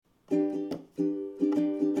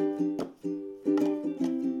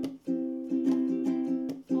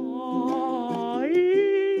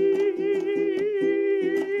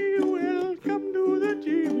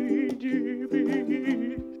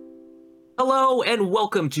Hello and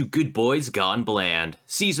welcome to Good Boys Gone Bland,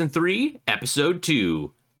 Season 3, Episode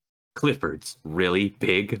 2, Clifford's Really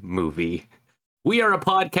Big Movie. We are a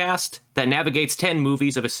podcast that navigates 10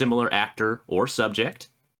 movies of a similar actor or subject.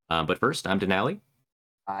 But first, I'm Denali.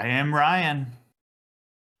 I am Ryan.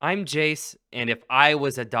 I'm Jace, and if I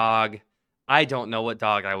was a dog, I don't know what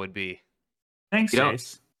dog I would be. Thanks,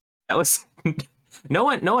 Jace. That was no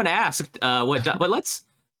one asked but let's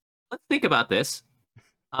think about this.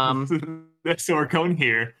 So we're going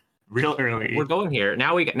here real early. We're going here.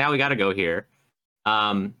 Now we got to go here.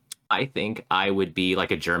 I think I would be like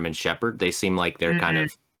a German Shepherd. They seem like they're kind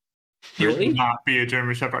of really not be a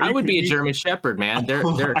German Shepherd. I would be a German Shepherd, man. They're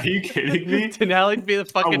Are you kidding me? Denali'd be the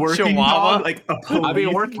fucking working Chihuahua, dog? Like a police I'd be a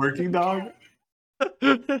working dog.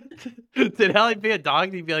 Denali'd be a dog,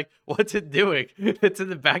 and he'd be like, "What's it doing?" It's in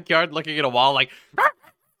the backyard, looking at a wall, like.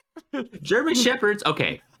 German Shepherds.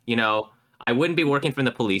 Okay, I wouldn't be working for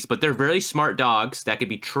the police, but they're very smart dogs that could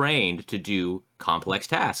be trained to do complex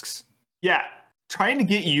tasks. Yeah, trying to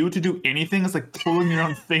get you to do anything is like pulling your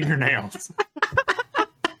own fingernails.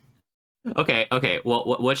 Okay. Well,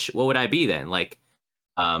 what would I be then? Like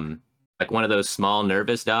one of those small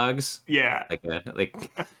nervous dogs? Yeah, like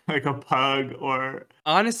a pug or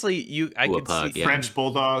Honestly, I could pug, see French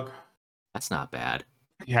bulldog. That's not bad.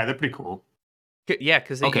 Yeah, they're pretty cool. Yeah,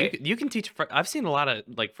 because okay. you can teach. I've seen a lot of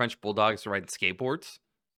like French bulldogs ride skateboards,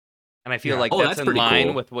 and I feel like that's in pretty line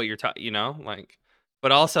cool. with what you're talking.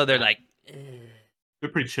 But also they're like, they're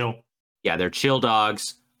pretty chill. Yeah, they're chill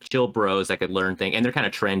dogs, chill bros that could learn things, and they're kind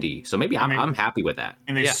of trendy. So maybe I'm happy with that.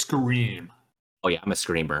 And they scream. Oh yeah, I'm a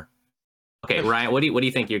screamer. Okay, Ryan, what do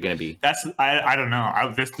you think you're gonna be? I don't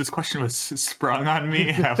know. This question was sprung on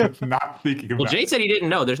me. I was not thinking about. Well, Jay said he didn't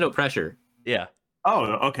know. There's no pressure. Yeah. Oh,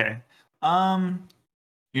 okay.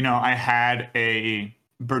 I had a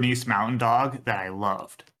Bernese Mountain Dog that I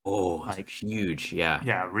loved. Oh, like huge. Yeah.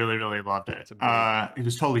 Yeah, really, really loved it. He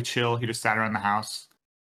was totally chill. He just sat around the house.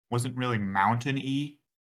 Wasn't really mountain-y.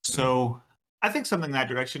 So I think something in that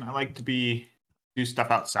direction. I like to do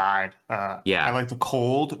stuff outside. Yeah. I like the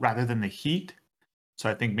cold rather than the heat.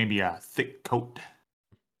 So I think maybe a thick coat.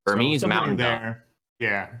 Burmese Mountain Dog.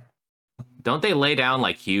 Yeah. Don't they lay down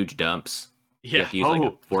like huge dumps? Yeah. Use, like,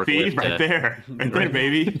 a forklift right there,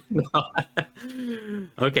 baby.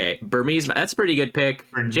 Okay, Burmese. That's a pretty good pick.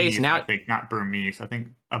 Bernese, Jason, now I think not Burmese. I think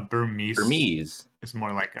a Burmese. Burmese is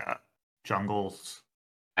more like a jungles.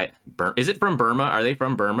 Is it from Burma? Are they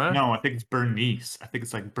from Burma? No, I think it's Bernese. I think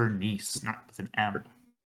it's like Bernice, not with an M.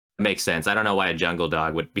 Makes sense. I don't know why a jungle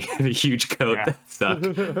dog would be a huge coat. Yeah. That sucked.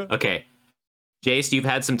 Okay, Jace, you've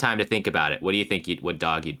had some time to think about it. What do you think? What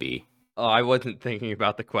dog you'd be? Oh, I wasn't thinking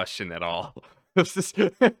about the question at all. I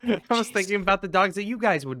was thinking about the dogs that you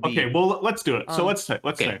guys would be. Okay, well, let's do it. So let's say.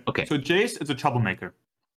 Okay. So Jace is a troublemaker.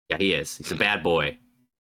 Yeah, he is. He's a bad boy.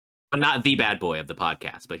 But not the bad boy of the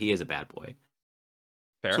podcast, but he is a bad boy.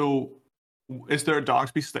 Fair. So is there a dog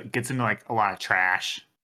species that gets into like a lot of trash?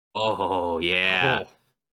 Oh, yeah. Oh.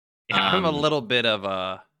 Yeah, I'm a little bit of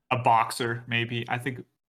a boxer, maybe. I think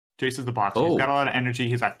Jace is the boxer. Oh. He's got a lot of energy.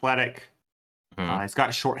 He's athletic. He's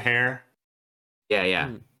got short hair. Yeah.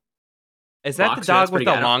 Is that Boxer, the dog with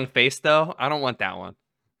the good. long face, though? I don't want that one.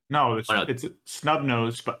 No, it's snub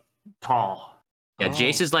nosed but tall. Yeah,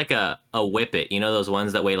 Jace is like a whippet. You know those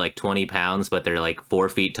ones that weigh like 20 pounds, but they're like 4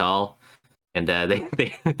 feet tall, and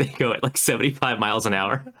they go at like 75 miles an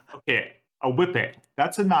hour. Okay, a whippet.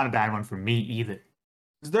 That's not a bad one for me either.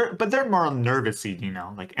 But they're more nervousy,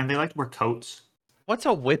 and they like to wear coats. What's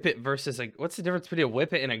a whippet versus what's the difference between a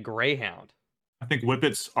whippet and a greyhound? I think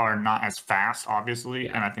whippets are not as fast, obviously,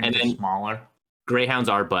 and I think they're smaller. Greyhounds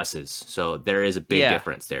are buses, so there is a big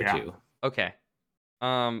difference there too. Okay.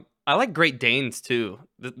 I like Great Danes too.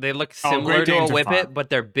 They look similar to a whippet, but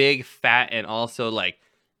they're big, fat, and also like.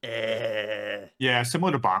 Yeah,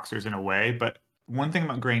 similar to boxers in a way. But one thing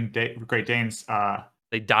about Great Danes,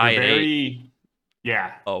 they die at 8.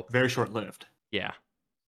 Yeah. Oh, very short-lived. Yeah.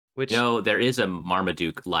 There is a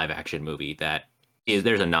Marmaduke live-action movie that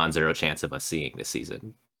there's a non-zero chance of us seeing this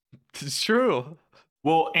season. It's true.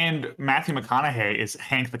 Well, and Matthew McConaughey is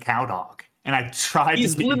Hank the cow dog, and I tried to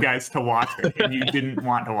get you guys to watch it, and you didn't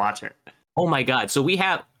want to watch it. Oh my God! So we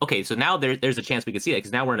have so now there's a chance we could see it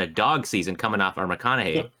because now we're in a dog season coming off our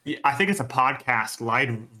McConaughey. I think it's a podcast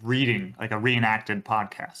live reading, like a reenacted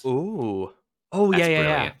podcast. Ooh. Oh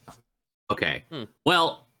yeah. Okay.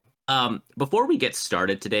 Well, before we get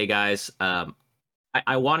started today, guys,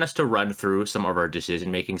 I want us to run through some of our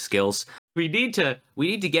decision-making skills. We need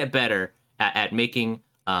to get better at making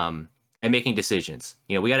decisions.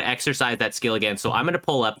 We got to exercise that skill again. So I'm going to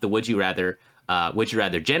pull up the would you rather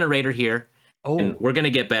generator here, And we're going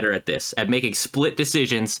to get better at this, at making split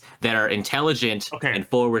decisions that are intelligent and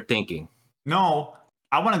forward thinking. No,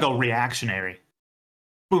 I want to go reactionary.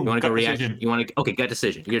 Boom, you want to go reaction? You want to gut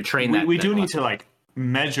decision. You're going to train that. We do need to like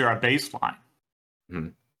measure our baseline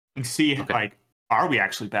and see like, are we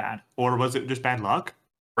actually bad, or was it just bad luck?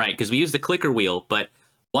 Right, because we used the clicker wheel, but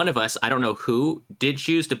one of us, I don't know who, did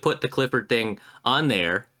choose to put the Clifford thing on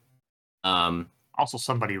there. Also,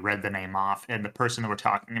 somebody read the name off, and the person that we're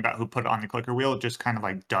talking about who put it on the clicker wheel just kind of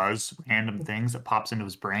like does random things that pops into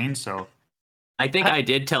his brain. So I think I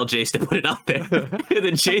did tell Jace to put it on there, and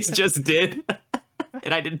then Jace just did,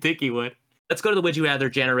 and I didn't think he would. Let's go to the Would You Rather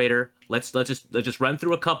generator. Let's just run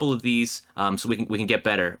through a couple of these, so we can get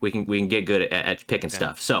better. We can get good at picking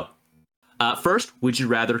stuff. So first, would you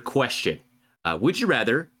rather question? Would you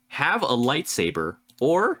rather have a lightsaber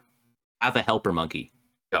or have a helper monkey?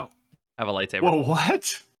 Go. Have a lightsaber. Whoa,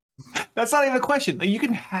 what? That's not even a question. Like, you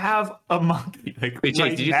can have a monkey. Like, wait,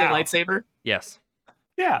 Jake, did you say lightsaber? Yes.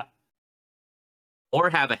 Yeah.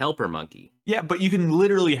 Or have a helper monkey. Yeah, but you can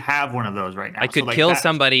literally have one of those right now. I could kill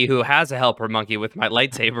somebody who has a helper monkey with my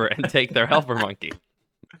lightsaber and take their helper monkey.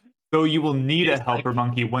 So you will need a helper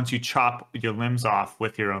monkey once you chop your limbs off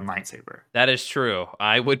with your own lightsaber. That is true.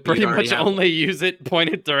 I would pretty much only use it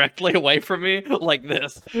pointed directly away from me like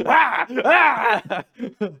this.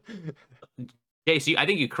 Jace, I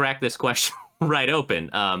think you cracked this question right open.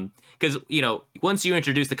 Because, once you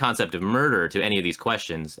introduce the concept of murder to any of these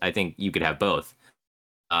questions, I think you could have both.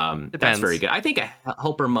 That's very good. I think a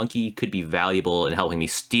helper monkey could be valuable in helping me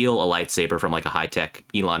steal a lightsaber from like a high-tech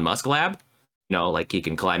Elon Musk lab. Like he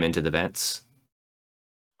can climb into the vents.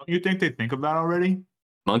 You think they think of that already?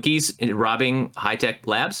 Monkeys robbing high-tech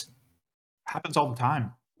labs? Happens all the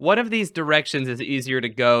time. One of these directions is easier to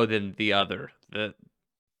go than the other.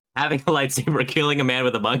 Having a lightsaber, killing a man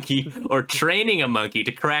with a monkey, or training a monkey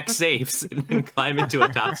to crack safes and climb into a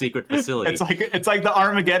top-secret facility. It's like the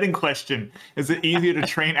Armageddon question. Is it easier to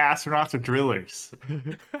train astronauts or drillers?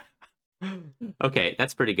 Okay,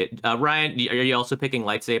 that's pretty good. Ryan, are you also picking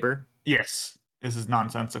lightsaber? Yes. This is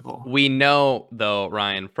nonsensical. We know, though,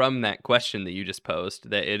 Ryan, from that question that you just posed,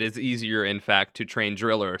 that it is easier, in fact, to train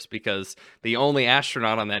drillers because the only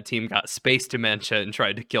astronaut on that team got space dementia and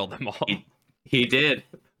tried to kill them all. He did.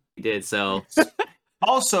 He did, so...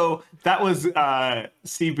 Also, that was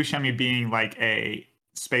Steve Buscemi being like a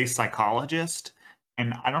space psychologist,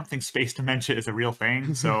 and I don't think space dementia is a real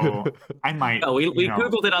thing, so I might... No, we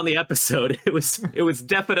Googled it on the episode. It was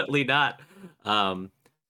definitely not...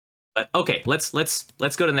 But okay, let's go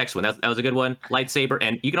to the next one. That was a good one. Lightsaber,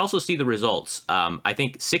 and you can also see the results. I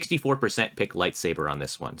think 64% picked lightsaber on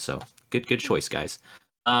this one, so good choice, guys.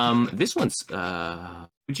 This one's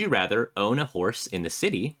would you rather own a horse in the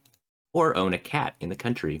city or own a cat in the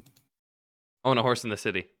country? Own a horse in the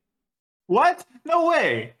city. What? No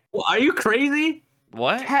way. Well, are you crazy?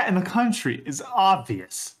 What? Cat in the country is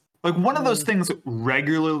obvious. Like, one of those things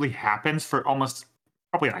regularly happens for almost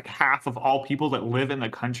probably like half of all people that live in the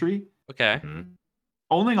country. Okay.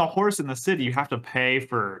 Owning a horse in the city, you have to pay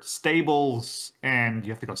for stables and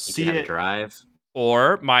you have to go see it. Drive.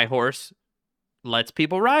 Or my horse lets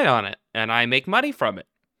people ride on it and I make money from it.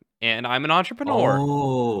 And I'm an entrepreneur.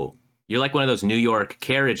 Oh, you're like one of those New York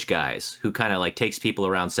carriage guys who kind of like takes people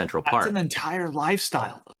around Central Park. That's an entire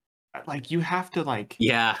lifestyle. Like, you have to like...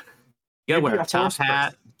 Yeah. You gotta wear a top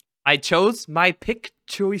hat. I chose my pick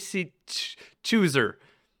choicey chooser,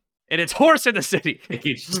 and it's horse in the city.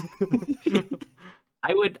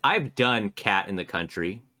 I've done cat in the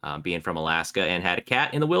country, being from Alaska, and had a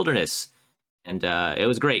cat in the wilderness, and it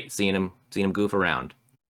was great seeing him goof around.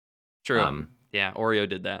 True. Yeah, Oreo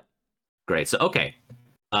did that. Great. So okay,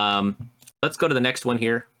 let's go to the next one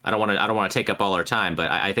here. I don't want to take up all our time,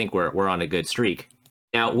 but I think we're on a good streak.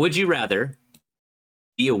 Now, would you rather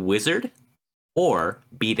be a wizard or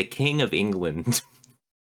be the king of England?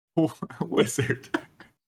 Wizard.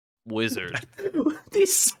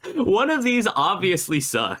 One of these obviously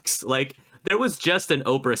sucks. Like, there was just an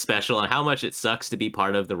Oprah special on how much it sucks to be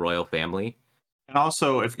part of the royal family. And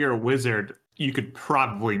also, if you're a wizard, you could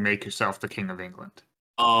probably make yourself the king of England.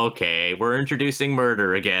 Okay, we're introducing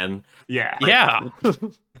murder again. Yeah. Yeah.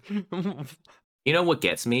 You know what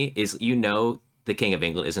gets me is, the king of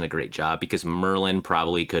England isn't a great job because Merlin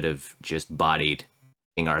probably could have just bodied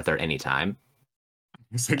King Arthur anytime.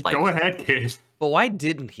 He's like, go ahead, kid. But why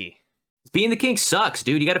didn't he? Being the king sucks,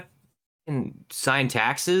 dude. You gotta sign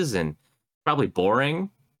taxes and probably boring.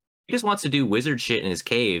 He just wants to do wizard shit in his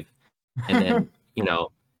cave. And then,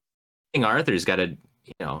 King Arthur's got to,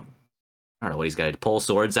 I don't know what he's got to pull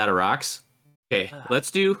swords out of rocks. Okay, let's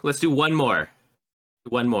do one more.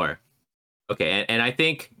 One more. Okay, and I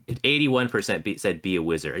think 81% said be a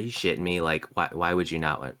wizard. Are you shitting me? Like, why would you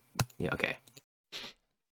not want? Yeah, okay.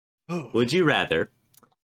 Would you rather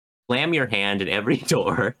slam your hand in every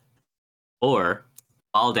door or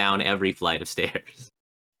fall down every flight of stairs?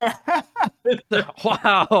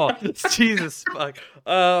 Wow. Jesus fuck.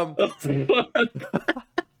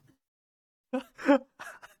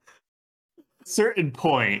 Certain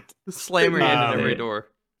point, Slam your hand in every door.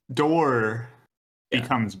 door Yeah.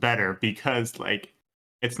 becomes better because like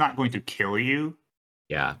it's not going to kill you.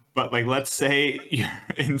 Yeah. But like, let's say you're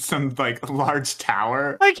in some like large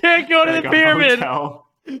tower, I can't go to like the a pyramid. hotel.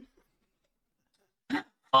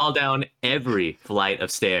 Fall down every flight of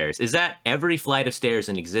stairs. Is that every flight of stairs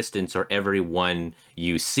in existence or every one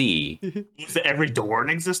you see? Is it every door in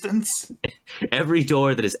existence? Every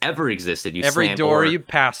door that has ever existed, you Every slam, door or- you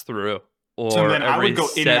pass through. Or So then I every would go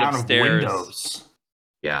in set and out of stairs. windows.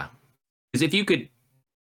 Yeah. Because if you could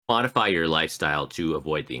modify your lifestyle to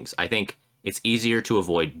avoid things, I think it's easier to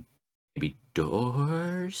avoid maybe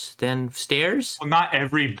doors than stairs. Well, not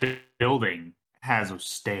every building has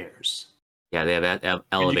stairs. Yeah, they have And you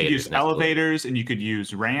elevators. could use and escalators. elevators and you could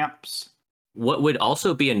use ramps. What would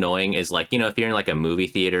also be annoying is like, if you're in like a movie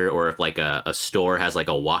theater or if like a store has like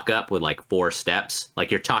a walk up with like 4 steps,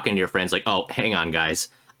 like you're talking to your friends like, oh, hang on, guys,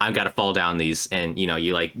 I've got to fall down these. And,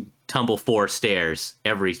 you like tumble 4 stairs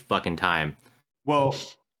every fucking time. Well,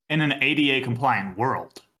 in an ADA compliant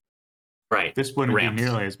world, Right. this wouldn't Ramps. be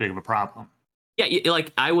nearly as big of a problem. Yeah,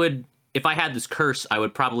 like I would, if I had this curse, I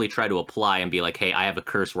would probably try to apply and be like, hey, I have a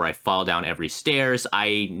curse where I fall down every stairs.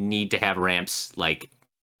 I need to have ramps like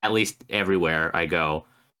at least everywhere I go.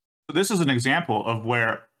 So this is an example of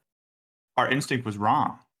where our instinct was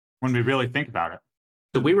wrong when we really think about it.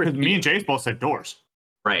 So we were, Because me and Jace both said doors.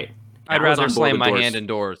 right. I'd I was rather on board slam with my doors. hand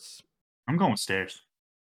indoors. I'm going with stairs.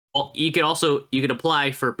 Well, you could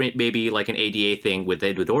apply for maybe like an ADA thing with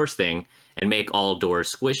the doors thing and make all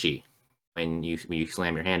doors squishy when you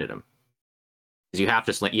slam your hand at them. Because you have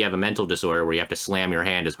to you have a mental disorder where you have to slam your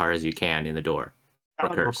hand as hard as you can in the door. That Or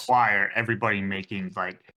would curse. require everybody making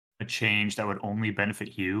like a change that would only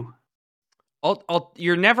benefit you.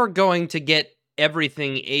 You're never going to get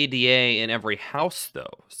everything ADA in every house,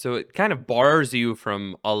 though. So it kind of bars you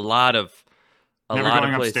from a lot of Never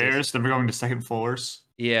going places. upstairs, never going to second floors.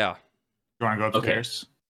 Yeah. You want to go Okay. upstairs?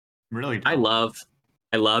 Really? I love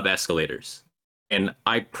escalators, and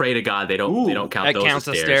I pray to God they don't count That those counts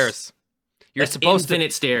as as stairs. stairs. You're That's supposed to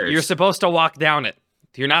infinite stairs. You're supposed to walk down it.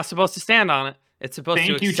 You're not supposed to stand on it. It's supposed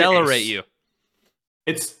Thank to you, accelerate Jace. you.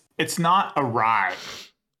 It's not a ride.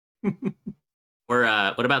 Or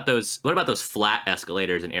what about those flat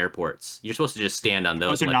escalators in airports? You're supposed to just stand on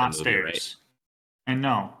those. Those are like not the movie, right? stairs. And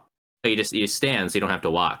no. So you stand so you don't have to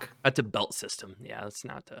walk. That's a belt system. Yeah, that's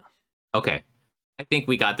not a... Okay, I think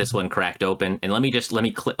we got this one cracked open, and let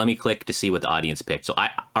me click to see what the audience picked. So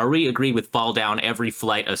are we agree with fall down every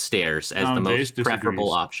flight of stairs as No, the Jace most preferable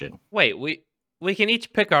disagrees. option? Wait, we can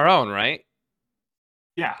each pick our own, right?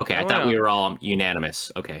 Yeah. Okay, I Oh, thought yeah. we were all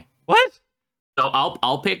unanimous. Okay, What? so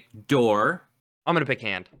I'll pick door I'm gonna pick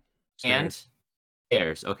hand. and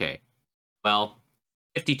stairs. Okay, well,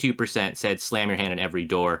 52% said slam your hand in every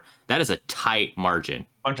door. That is a tight margin.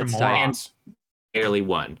 Bunch of That's tight. morons. Barely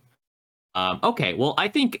won. Okay, well, I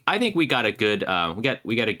think we got a good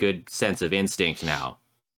we got a good sense of instinct now.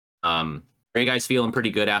 Are you guys feeling pretty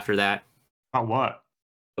good after that About what?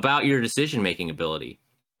 about your decision making ability?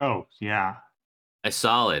 Oh, yeah. A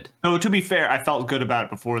solid. So to be fair, I felt good about it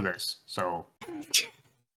before this. So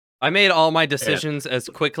I made all my decisions as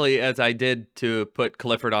quickly as I did to put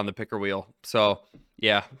Clifford on the picker wheel. So,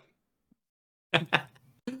 yeah.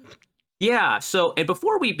 Yeah. So, and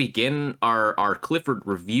before we begin our Clifford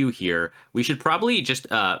review here, we should probably just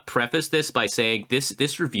preface this by saying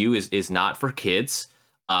this review is not for kids.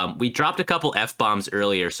 We dropped a couple F-bombs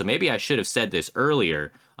earlier, so maybe I should have said this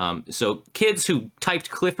earlier. So kids who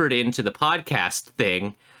typed Clifford into the podcast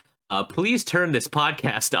thing, please turn this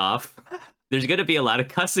podcast off. There's going to be a lot of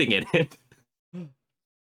cussing in it.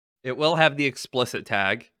 It will have the explicit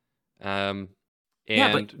tag. And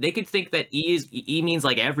Yeah, but they could think that E means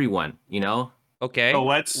like everyone, you know? okay. So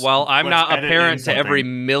let's- well, I'm let's not a edit parent in to every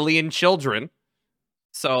something. million children.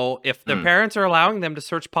 So if the parents are allowing them to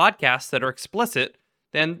search podcasts that are explicit,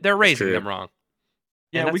 then they're raising true. them wrong.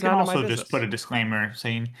 yeah, And we that's can none of my also just business. put a disclaimer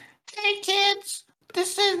saying, "Hey kids,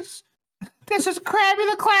 this is Krabby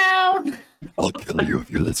the Clown." I'll kill you if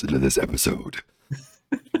you listen to this episode.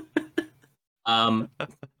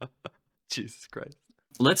 Jesus Christ.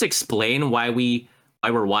 Let's explain why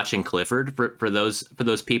we're watching Clifford for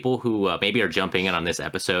those people who maybe are jumping in on this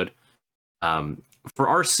episode. For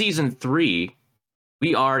our season 3,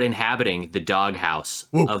 We are inhabiting the doghouse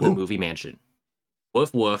Woof, of the woof. movie mansion.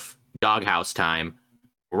 Woof woof, doghouse time.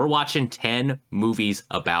 We're watching 10 movies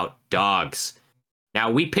about dogs. Now,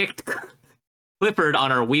 we picked Clifford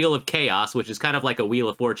on our Wheel of Chaos, which is kind of like a Wheel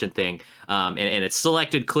of Fortune thing. And it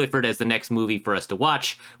selected Clifford as the next movie for us to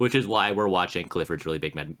watch, which is why we're watching Clifford's Really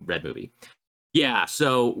Big Red Movie. Yeah,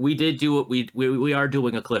 so we did do what we are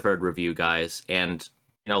doing a Clifford review, guys. And,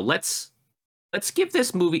 you know, let's give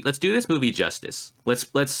this movie, let's do this movie justice. Let's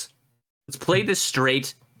play this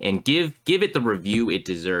straight and give it the review it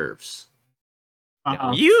deserves.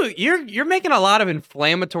 You're making a lot of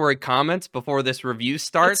inflammatory comments before this review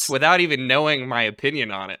starts without even knowing my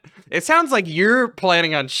opinion on it. It sounds like you're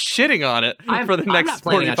planning on shitting on it for the next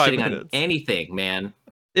 45 minutes. On anything, man.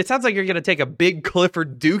 It sounds like you're going to take a big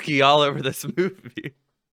Clifford dookie all over this movie.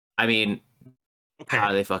 I mean, how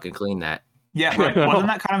do they fucking clean that? Yeah, right. Wasn't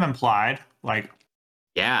that kind of implied? Like,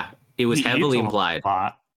 yeah, it was heavily implied.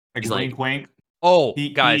 Like, He's wink, like, wink. Oh, He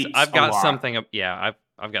guys, eats I've a got lot. something. Yeah,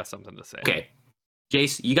 I've got something to say. Okay,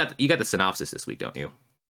 Jace, you got the synopsis this week, don't you?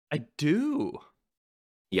 I do.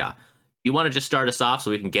 Yeah. You want to just start us off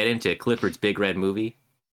so we can get into Clifford's Big Red Movie?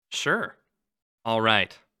 Sure. All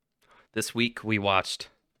right. This week we watched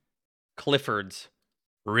Clifford's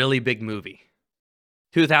Really Big Movie,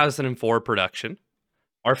 2004 production,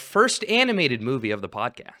 our first animated movie of the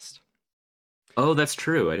podcast. Oh, that's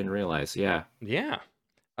true. I didn't realize. Yeah. Yeah.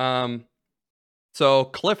 So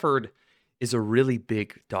Clifford is a really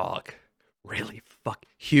big dog. Really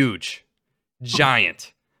huge.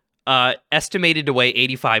 Giant. Estimated to weigh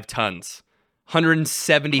 85 tons.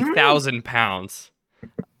 170,000 pounds.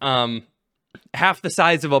 Half the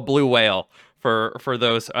size of a blue whale for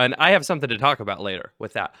those. And I have something to talk about later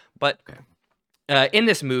with that. But in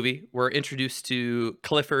this movie, we're introduced to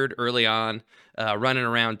Clifford early on, running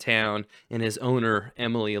around town, and his owner,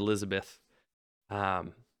 Emily Elizabeth.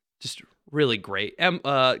 Just really great.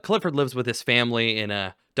 Clifford lives with his family in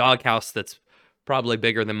a doghouse that's probably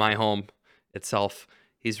bigger than my home itself.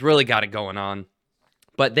 He's really got it going on.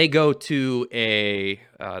 But they go to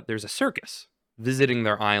there's a circus visiting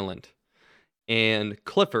their island. And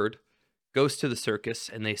Clifford goes to the circus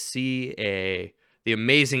and they see the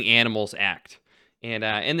Amazing Animals act. And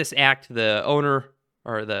in this act, the owner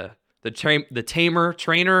or the tamer,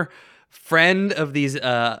 trainer, friend of these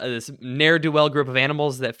this ne'er-do-well group of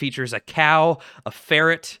animals that features a cow, a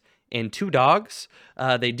ferret, and 2 dogs.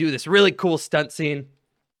 They do this really cool stunt scene,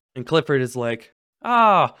 and Clifford is like,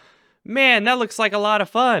 "Oh, man, that looks like a lot of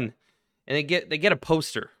fun." And they get a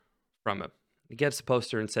poster from him. He gets a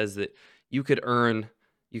poster and says that you could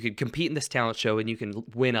compete in this talent show and you can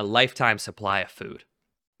win a lifetime supply of food.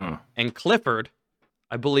 And Clifford,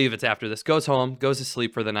 I believe it's after this, goes home, goes to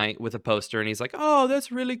sleep for the night with a poster, and he's like, "Oh, that's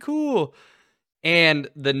really cool." And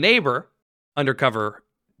the neighbor, undercover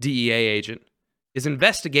DEA agent, is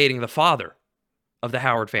investigating the father of the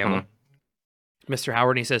Howard family, Mr.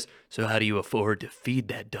 Howard, and he says, "So how do you afford to feed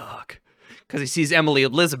that dog?" Because he sees Emily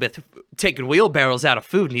Elizabeth taking wheelbarrows out of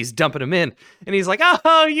food and he's dumping them in. And he's like, "Oh,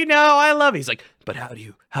 I love it." He's like, "But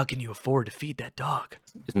how can you afford to feed that dog?"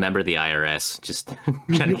 Just member of the IRS, just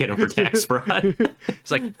trying to get him for tax fraud.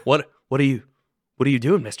 It's like, what are you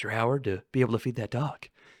doing, Mr. Howard, to be able to feed that dog?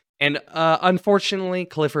 And unfortunately,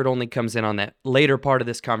 Clifford only comes in on that later part of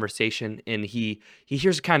this conversation, and he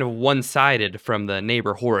hears kind of one-sided from the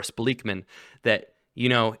neighbor Horace Bleekman that,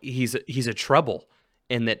 he's a trouble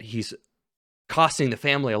and that he's costing the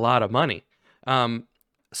family a lot of money.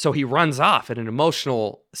 So he runs off in an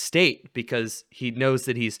emotional state because he knows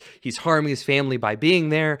that he's harming his family by being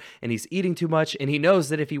there, and he's eating too much, and he knows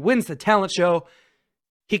that if he wins the talent show,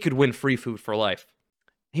 he could win free food for life.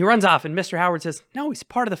 He runs off, and Mr. Howard says, "No, he's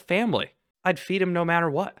part of the family. I'd feed him no matter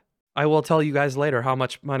what." I will tell you guys later how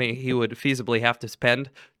much money he would feasibly have to spend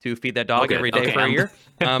to feed that dog every day for a year.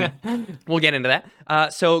 We'll get into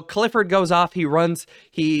that. So Clifford goes off. He runs.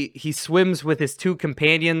 He swims with his 2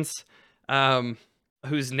 companions,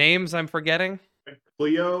 whose names I'm forgetting.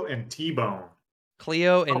 Cleo and T-Bone.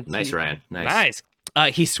 Cleo and Nice, Ryan. Nice.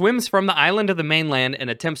 He swims from the island to the mainland and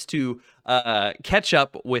attempts to catch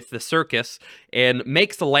up with the circus and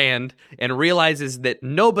makes the land and realizes that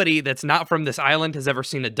nobody that's not from this island has ever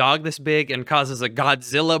seen a dog this big and causes a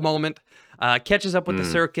Godzilla moment. Catches up with the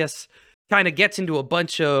circus, kind of gets into a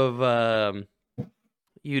bunch of,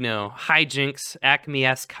 hijinks,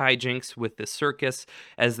 Acme-esque hijinks with the circus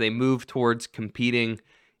as they move towards competing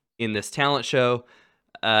in this talent show.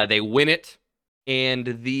 They win it,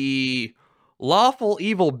 and the lawful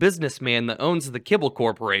evil businessman that owns the Kibble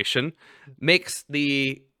Corporation makes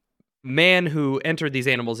the man who entered these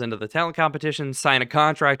animals into the talent competition signed a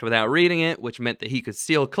contract without reading it, which meant that he could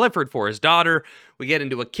steal Clifford for his daughter. We get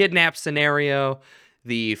into a kidnap scenario.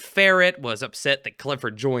 The ferret was upset that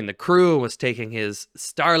Clifford joined the crew and was taking his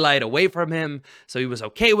starlight away from him, so he was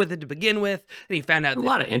okay with it to begin with. And he found out A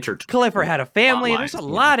lot of Clifford had a family. lines, There's a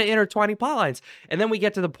yeah. lot of intertwining plot lines. And then we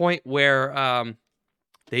get to the point where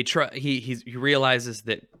he realizes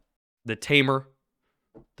that the tamer,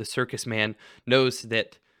 the circus man, knows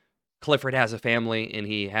that Clifford has a family, and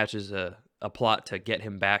he hatches a plot to get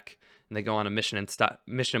him back. And they go on a Mission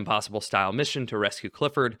Impossible style mission to rescue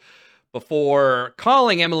Clifford before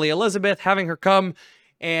calling Emily Elizabeth, having her come,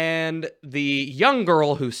 and the young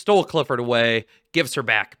girl who stole Clifford away gives her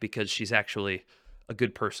back because she's actually a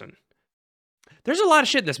good person. There's a lot of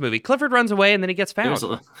shit in this movie. Clifford runs away, and then he gets found,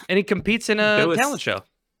 and he competes in a talent show.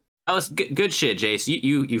 That was good shit, Jace.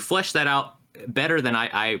 You fleshed that out better than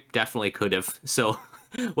I definitely could have. So,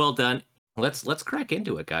 well done. Let's crack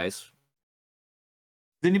into it, guys.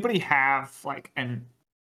 Does anybody have like an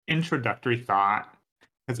introductory thought?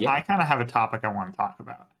 Because Yeah. I kind of have a topic I want to talk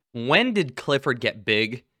about. When did Clifford get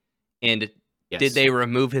big, and Yes. did they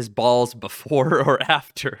remove his balls before or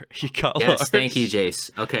after he got Yes, large? thank you,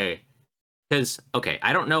 Jace. Okay. Because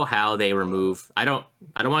I don't know how they remove. I don't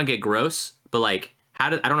want to get gross, but like, I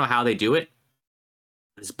don't know how they do it.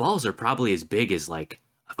 His balls are probably as big as like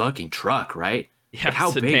a fucking truck, right? Yeah, Like,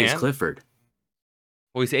 how big is sedan. Clifford?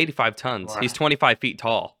 Well, he's 85 tons. Wow. He's 25 feet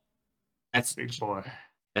tall. That's Big boy.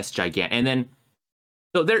 gigantic. And then,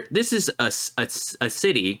 so this is a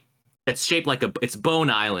city that's shaped like it's Bone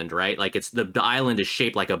Island, right? Like the island is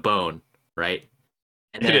shaped like a bone, right?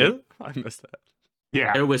 And then I missed that.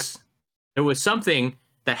 Yeah. there was something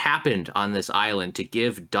that happened on this island to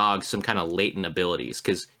give dogs some kind of latent abilities,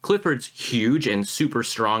 because Clifford's huge and super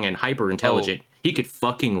strong and hyper intelligent. He could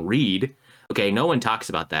fucking read. Okay, no one talks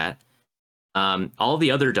about that. All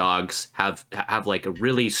the other dogs have like a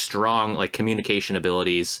really strong like communication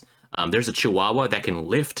abilities. There's a Chihuahua that can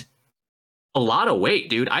lift a lot of weight,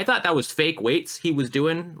 dude. I thought that was fake weights he was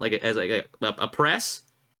doing, like as like a press,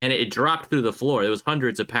 and it dropped through the floor. It was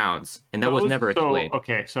hundreds of pounds, and that was never explained.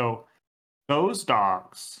 Okay, so those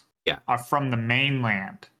dogs Yeah. are from the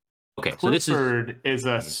mainland. Okay, so this is Clifford is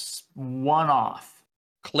a one-off.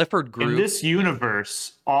 Clifford In grew. this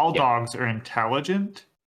universe, all Yeah. dogs are intelligent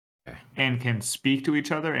Okay. and can speak to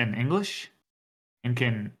each other in English and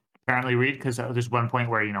can apparently read, because there's one point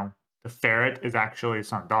where, the ferret is actually,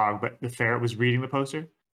 it's not a dog, but the ferret was reading the poster.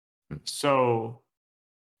 So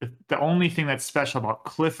the only thing that's special about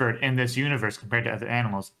Clifford in this universe compared to other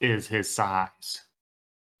animals is his size.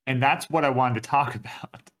 And that's what I wanted to talk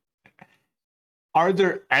about. Are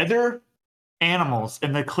there other animals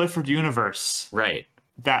in the Clifford universe right.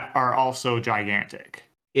 that are also gigantic?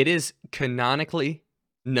 It is canonically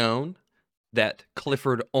known that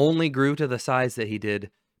Clifford only grew to the size that he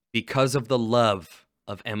did because of the love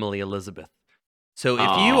of Emily Elizabeth. So if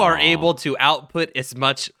you are Aw. able to output as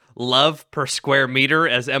much love per square meter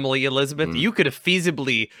as Emily Elizabeth, Mm. you could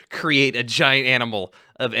feasibly create a giant animal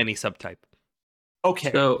of any subtype.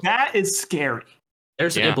 Okay, So- that is scary.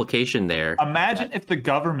 There's an Yeah. implication there. Imagine if the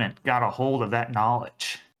government got a hold of that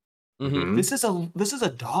knowledge. Mhm. Mhm. This is a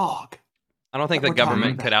dog. I don't think That the we're talking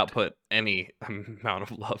government could about. output any amount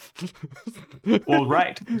of love. Well,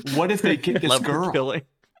 right. What if they get this Love girl? killing.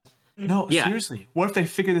 No, Yeah. seriously. What if they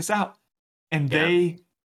figure this out and Yeah. they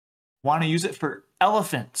want to use it for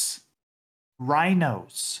elephants,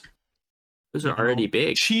 rhinos, Those are already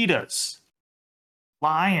big. cheetahs,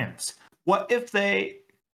 lions? What if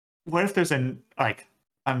there's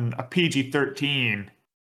a PG-13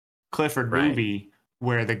 Clifford Right. movie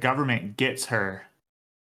where the government gets her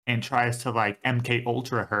and tries to like MK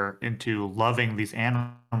Ultra her into loving these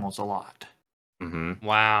animals a lot? Hmm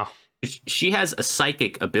Wow. She has a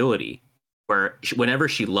psychic ability where whenever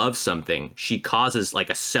she loves something, she causes like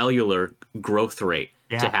a cellular growth rate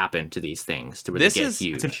to Yeah. happen to these things to where This they get is-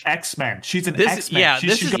 huge. It's an X-Men. She's an This is- X-Men. yeah, She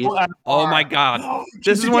this should is- go on Oh my our- God. She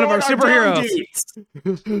This is should one go of our on deli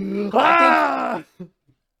superheroes. dates. Ah!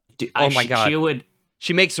 Dude, Oh my God. She would.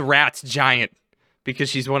 She makes rats giant because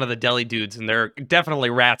she's one of the deli dudes, and there are definitely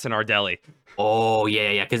rats in our deli. Oh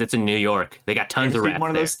yeah, because it's in New York. They got tons Ever of seen rats one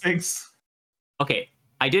of there. those things. Okay,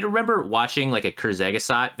 I did remember watching like a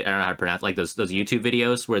Kurzgesagt, I don't know how to pronounce, like those YouTube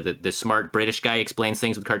videos where the smart British guy explains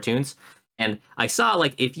things with cartoons. And I saw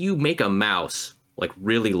like if you make a mouse like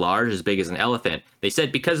really large, as big as an elephant, they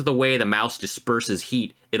said because of the way the mouse disperses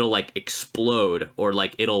heat, it'll like explode or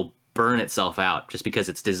like it'll burn itself out just because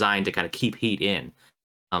it's designed to kind of keep heat in.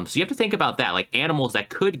 So you have to think about that, like animals that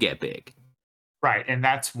could get big. Right, and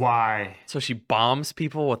that's why, So she bombs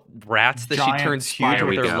people with rats that she Giant turns huge spider-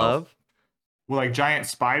 with There we her go. love. well, like giant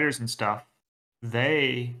spiders and stuff,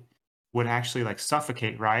 they would actually like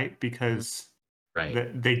suffocate, right? Because Right.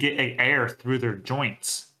 they get air through their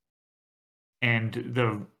joints, and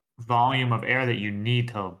the volume of air that you need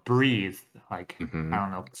to breathe, like Mhm. I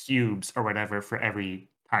don't know, cubes or whatever, for every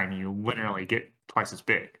time you literally get twice as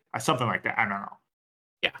big, something like that. I don't know.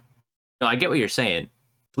 No, I get what you're saying.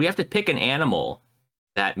 We have to pick an animal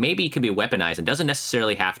that maybe can be weaponized and doesn't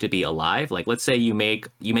necessarily have to be alive. Like, let's say you make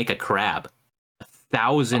a crab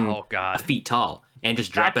 1,000 Oh God. feet tall and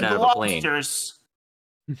just drop Back it to out the of a plane. lobsters.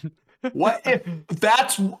 What if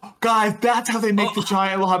that's, guys? That's how they make the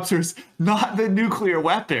giant lobsters, not the nuclear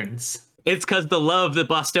weapons. It's because the love the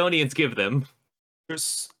Bostonians give them.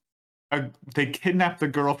 There's they kidnapped the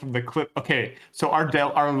girl from the cliff. Okay, so our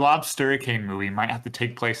Lobstericane movie might have to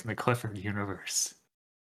take place in the Clifford universe.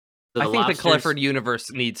 So I think the lobsters- Clifford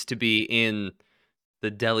universe needs to be in the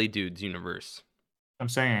Deli Dudes universe. I'm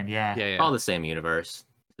saying, yeah. Yeah, all yeah. the same universe.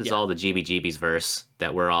 This is Yeah. all the GBGB's verse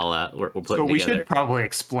that we're all we're putting So we together. should probably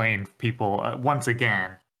explain people once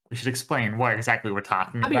again. We should explain what exactly we're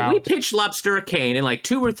talking I mean, about. we pitched Lobstericane in like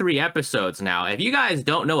 2 or 3 episodes now. If you guys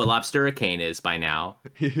don't know what Lobstericane is by now,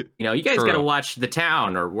 you guys True. got to watch The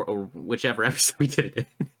Town or whichever episode we did it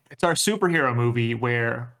in. It's our superhero movie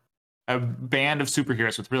where a band of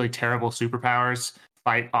superheroes with really terrible superpowers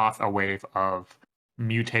fight off a wave of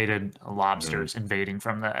mutated lobsters invading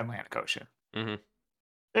from the Atlantic Ocean. Mhm.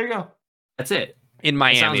 There you go. That's it. In sounds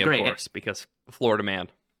Miami, of great. course, because Florida man.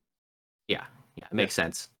 Yeah, it makes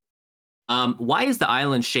sense. Why is the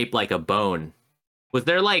island shaped like a bone? Was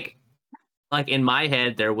there like in my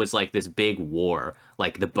head there was like this big war,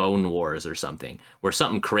 like the Bone Wars or something, where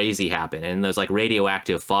something crazy happened and there's like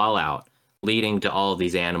radioactive fallout leading to all of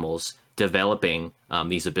these animals developing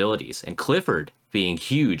these abilities, and Clifford being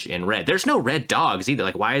huge and red. There's no red dogs either.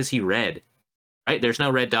 Like, why is he red? Right? There's no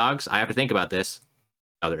red dogs. I have to think about this.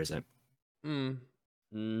 Oh, there isn't.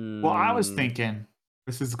 Well, I was thinking,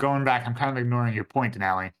 this is going back, I'm kind of ignoring your point,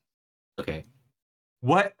 Denali. Okay,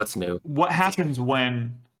 What what's new? what happens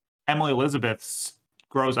when Emily Elizabeth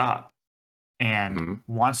grows up and Mhm.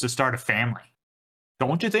 wants to start a family?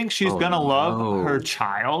 Don't you think she's Oh, gonna love her no.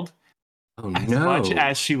 child Oh as no! much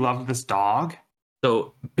as she loved this dog?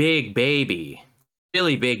 So big baby,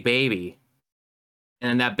 really big baby, and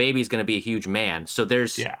then that baby's gonna be a huge man. So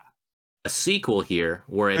there's Yeah. a sequel here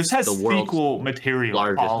where it's This has the world's sequel material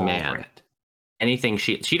largest all man. over it. anything.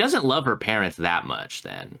 She doesn't love her parents that much.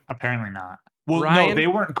 Then Apparently not. Well, no, Ryan? they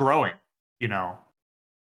weren't growing, you know.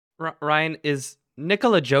 Ryan, is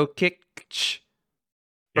Nikola Jokic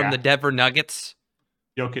from Yeah. the Denver Nuggets?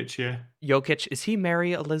 Jokic, yeah. Jokic, is he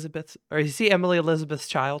Mary Elizabeth, or is he Emily Elizabeth's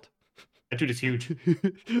child? That dude is huge.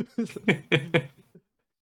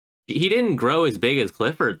 he didn't grow as big as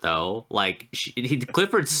Clifford though. Like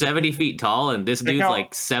Clifford's 70 feet tall, and this Check dude's out-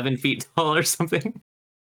 like 7 feet tall or something.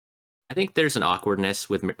 I think there's an awkwardness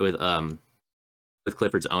with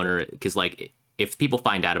Clifford's owner, because like if people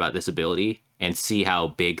find out about this ability and see how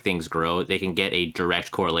big things grow, they can get a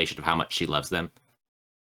direct correlation of how much she loves them.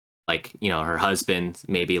 Like, her husband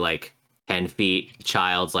maybe like 10 feet,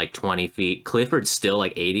 child's like 20 feet, Clifford's still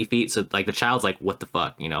like 80 feet. So like the child's like, what the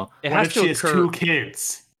fuck, It What has if to she has occur. 2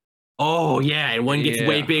 kids? Oh yeah, and one gets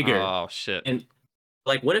way Yeah. bigger. Oh shit. And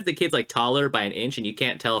like, what if the kid's like taller by an inch and you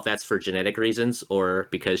can't tell if that's for genetic reasons or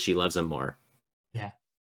because she loves him more?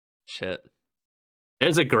 Shit.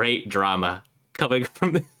 There's a great drama coming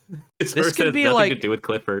from this. This verse could that has be nothing like- to do with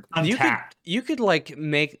Clifford. Untapped. You could like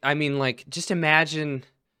make. I mean, like just imagine.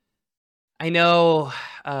 I know,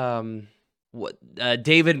 what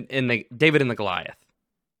David and the Goliath,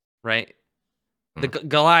 right? The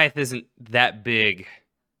Goliath isn't that big.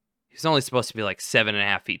 He's only supposed to be like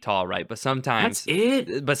 7.5 feet tall, right? But sometimes, That's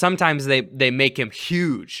it. but sometimes they make him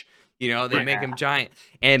huge. They make him giant.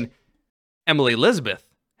 And Emily Elizabeth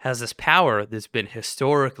has this power that's been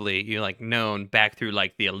historically, known back through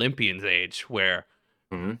like the Olympians age, where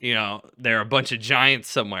Mhm. there are a bunch of giants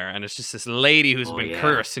somewhere, and it's just this lady who's Oh, been yeah.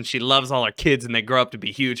 cursed, and she loves all her kids, and they grow up to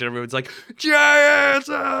be huge, and everyone's like, giants!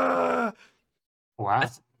 Ah!" Wow.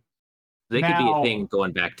 They could be Now- a thing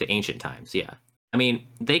going back to ancient times. Yeah. I mean,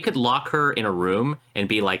 they could lock her in a room and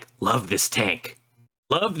be like, love this tank.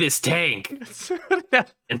 Love this tank.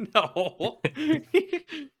 No.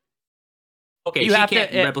 Okay, you she have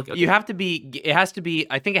can't to. replicate. You have to be. It has to be.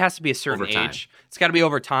 I think it has to be a certain Over time. age. It's got to be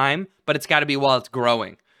over time, but it's got to be while it's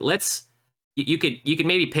growing. You could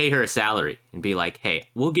maybe pay her a salary and be like, hey,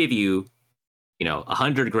 we'll give you,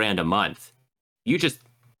 $100,000 a month. You just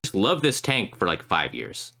love this tank for like 5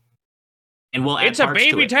 years, and we'll add It's a parts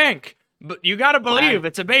to baby it. tank. But you gotta believe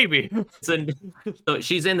it's a baby. So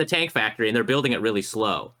she's in the tank factory, and they're building it really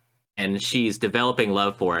slow, and she's developing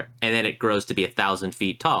love for it, and then it grows to be 1,000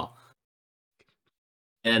 feet tall.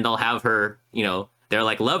 And they'll have her, they're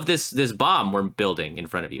like, love this bomb we're building in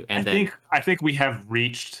front of you. And I think we have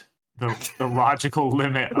reached the logical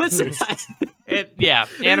limit. Of listen, this.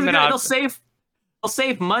 Animate they'll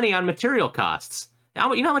save money on material costs.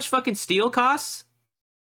 Now, you know how much fucking steel costs?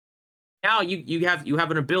 Now you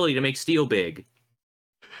have an ability to make steel big.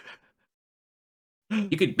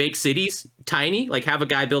 You could make cities tiny, like have a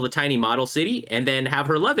guy build a tiny model city, and then have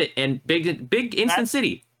her love it, and big instant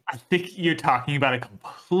city. I think you're talking about a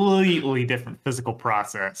completely different physical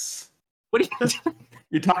process. What are you?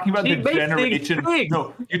 You're talking about the generation.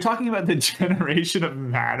 No, you're talking about the generation of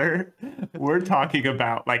matter. We're talking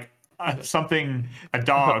about like a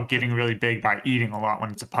dog getting really big by eating a lot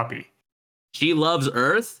when it's a puppy. She loves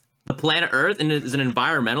Earth, the planet Earth, and is an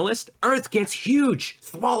environmentalist. Earth gets huge,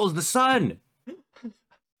 swallows the sun.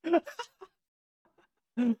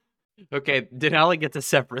 Okay, Denali gets a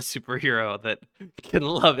separate superhero that can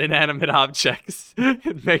love inanimate objects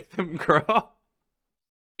and make them grow.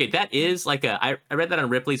 Okay, that is like I read that on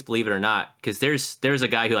Ripley's Believe It or Not, because there's a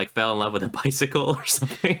guy who like fell in love with a bicycle or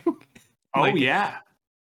something. Oh yeah.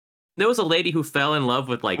 There was a lady who fell in love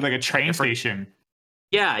with like a train station.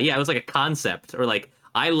 Yeah, it was like a concept, or like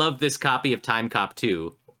I love this copy of Time Cop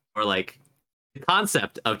 2, or like the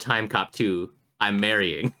concept of Time Cop 2 I'm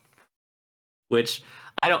marrying. Which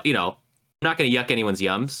I don't, I'm not going to yuck anyone's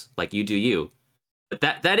yums, like you do you. But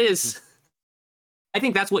that is, I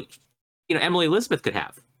think that's what, Emily Elizabeth could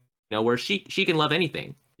have, where she can love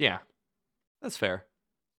anything. Yeah, that's fair.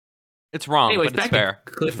 It's wrong, Anyways, but it's fair.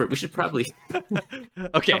 Clifford, we should probably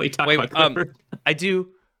okay. talk Wait, about Clifford.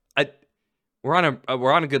 We're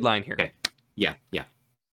on a good line here. Okay. Yeah.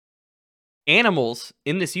 Animals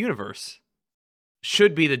in this universe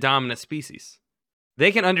should be the dominant species.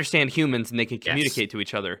 They can understand humans and they can communicate to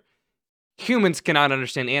each other. Humans cannot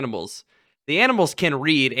understand animals. The animals can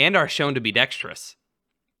read and are shown to be dexterous.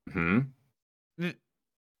 Hmm.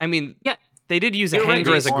 I mean, yeah, they did use a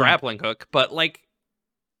hanger as a grappling hook, but like,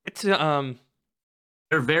 it's they're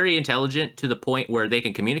very intelligent to the point where they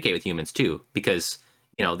can communicate with humans too, because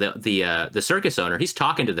the circus owner, he's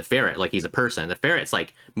talking to the ferret like he's a person. The ferret's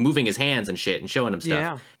like moving his hands and shit and showing him stuff.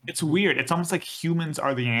 Yeah, it's weird. It's almost like humans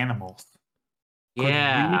are the animals.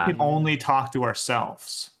 Yeah, we can only talk to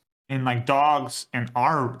ourselves, and like dogs in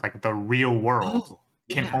our like the real world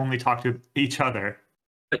can only talk to each other.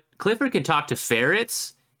 But Clifford can talk to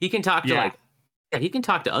ferrets. He can talk to he can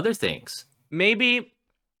talk to other things. Maybe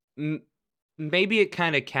it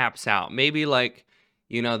kind of caps out. Maybe like,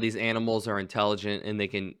 these animals are intelligent and they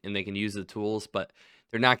can use the tools, but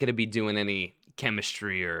they're not going to be doing any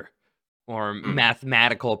chemistry or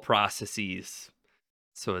mathematical processes.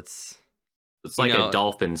 So it's like a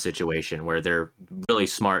dolphin situation where they're really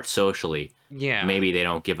smart socially. Yeah. Maybe they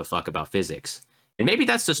don't give a fuck about physics. And maybe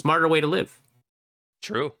that's the smarter way to live.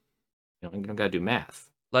 True. You don't got to do math.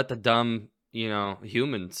 Let the dumb,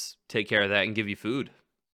 humans take care of that and give you food.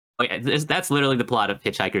 Oh, yeah, that's literally the plot of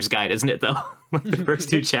Hitchhiker's Guide, isn't it, though? The first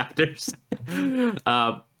 2 chapters.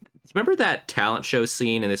 Remember that talent show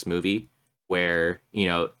scene in this movie where,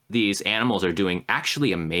 these animals are doing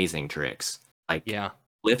actually amazing tricks? Like,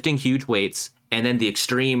 lifting huge weights, and then the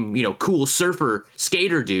extreme, cool surfer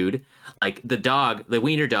skater dude, like the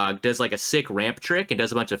wiener dog, does like a sick ramp trick and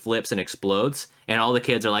does a bunch of flips and explodes, and all the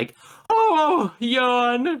kids are like, oh,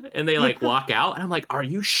 yawn, and they like walk out, and I'm like, are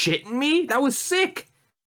you shitting me? That was sick.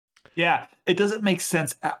 Yeah, it doesn't make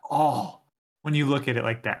sense at all when you look at it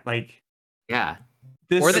like that. Like, yeah.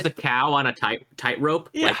 This or the cow on a tightrope,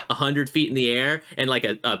 like 100 feet in the air, and like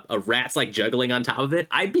a rat's like juggling on top of it.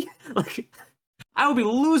 I would be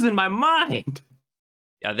losing my mind.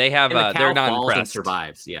 Yeah, they have. The they're not falls impressed. And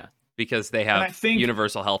survives. Yeah, because they have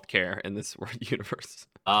universal health care in this universe.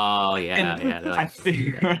 Oh yeah. I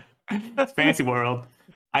think fancy world.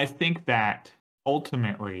 I think that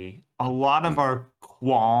ultimately a lot of our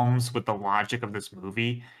qualms with the logic of this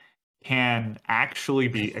movie can actually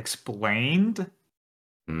be explained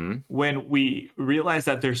when we realize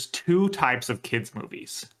that there's 2 types of kids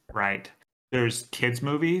movies, right? There's kids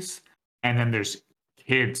movies and then there's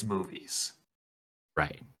kids movies.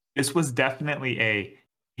 Right. This was definitely a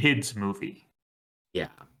kids movie. Yeah.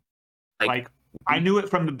 Like I knew it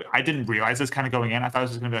I didn't realize this kind of going in. I thought it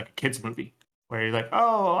was going to be like a kids movie where you're like,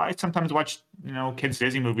 oh, I sometimes watch, kids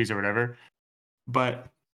Disney movies or whatever. But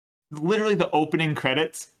literally the opening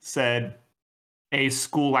credits said a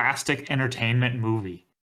Scholastic Entertainment movie.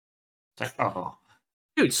 It's like, oh.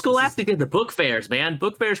 Dude, Scholastic did the book fairs, man.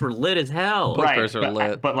 Book fairs were lit as hell. Book fairs are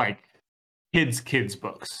lit. But like kids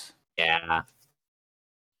books. Yeah.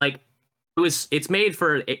 Like it's made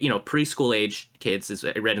for preschool age kids, as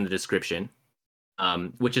I read in the description.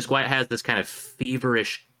 Which is why it has this kind of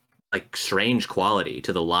feverish, like strange quality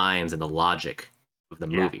to the lines and the logic of the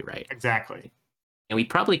movie, right? Exactly. And we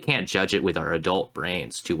probably can't judge it with our adult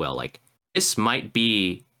brains too well. Like, this might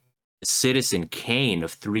be Citizen Kane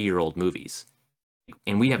of 3-year-old movies,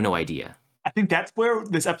 and we have no idea. I think that's where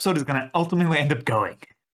this episode is going to ultimately end up going.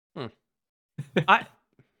 I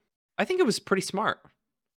think it was pretty smart.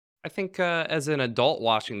 I think as an adult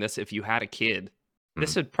watching this, if you had a kid,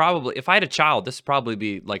 this would probably, if I had a child, this would probably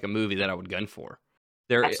be like a movie that I would gun for.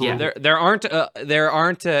 There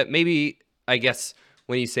aren't maybe, I guess,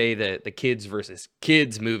 when you say the kids versus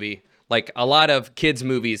kids movie, like a lot of kids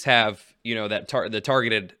movies have, that the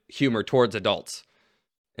targeted humor towards adults,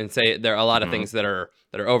 and say there are a lot of things that are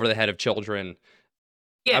over the head of children.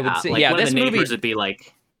 Yeah, I would say, like one this of the movie neighbors would be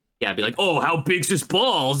like, oh, how big's his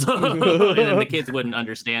balls? And then the kids wouldn't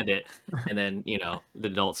understand it, and then the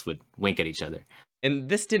adults would wink at each other. And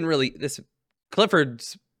this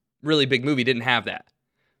Clifford's really big movie didn't have that,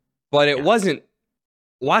 but it wasn't.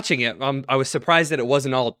 Watching it, I was surprised that it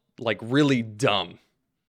wasn't all like really dumb.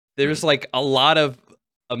 There's like a lot of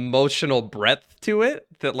emotional breadth to it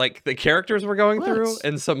that like the characters were going through,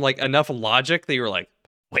 and some like enough logic that you were like,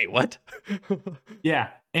 wait, what? Yeah,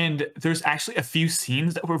 and there's actually a few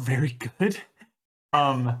scenes that were very good.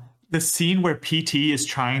 The scene where PT is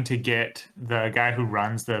trying to get the guy who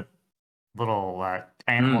runs the little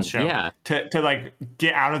animal show to like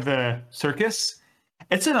get out of the circus.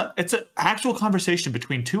 It's an actual conversation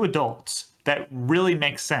between two adults that really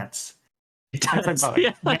makes sense. It does.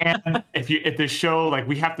 Man, if the show, like,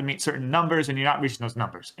 we have to meet certain numbers and you're not reaching those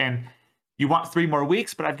numbers, and you want 3 more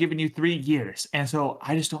weeks, but I've given you 3 years, and so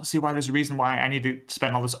I just don't see why there's a reason why I need to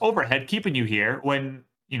spend all this overhead keeping you here when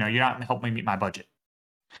you're not helping me meet my budget.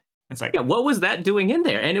 It's like, what was that doing in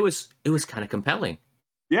there? And it was kind of compelling.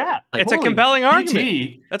 Yeah, like, it's a compelling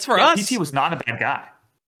argument. That's for us. PT was not a bad guy.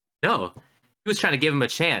 No. He was trying to give him a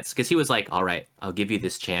chance, because he was like, all right, I'll give you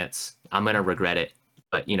this chance. I'm going to regret it.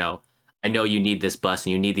 But, I know you need this bus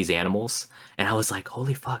and you need these animals. And I was like,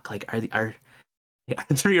 holy fuck, like, are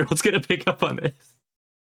 3-year-olds going to pick up on this?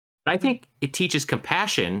 But I think it teaches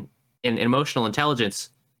compassion and emotional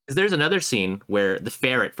intelligence, because there's another scene where the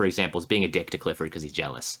ferret, for example, is being a dick to Clifford because he's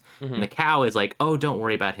jealous. Mm-hmm. And the cow is like, oh, don't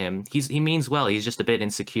worry about him. He means well. He's just a bit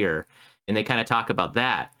insecure. And they kind of talk about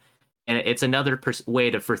that. And it's another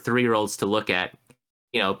way for 3-year-olds to look at,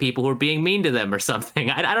 people who are being mean to them or something.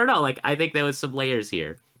 I don't know. Like, I think there was some layers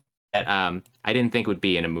here that I didn't think would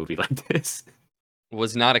be in a movie like this.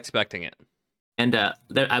 Was not expecting it. And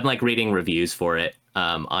I'm like reading reviews for it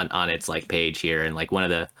on its like page here, and like one of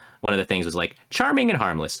the things was like, charming and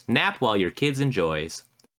harmless, nap while your kids enjoys.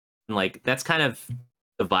 And like that's kind of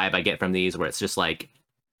the vibe I get from these, where it's just like,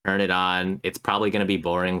 turn it on. It's probably going to be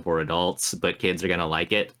boring for adults, but kids are going to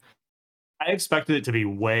like it. I expected it to be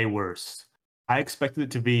way worse. I expected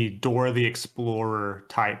it to be Dora the Explorer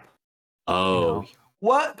type. Oh.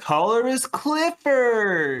 What color is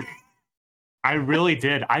Clifford? I really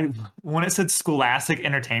did. When it said Scholastic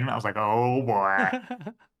Entertainment, I was like, oh boy.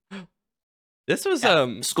 This was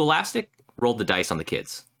Scholastic rolled the dice on the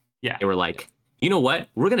kids. Yeah. They were like, you know what?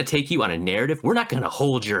 We're going to take you on a narrative. We're not going to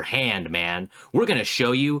hold your hand, man. We're going to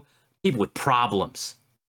show you people with problems.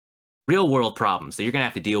 Real world problems that you're going to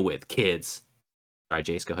have to deal with, kids. Sorry,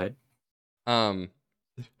 Jace, go ahead. I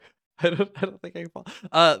don't think I can follow.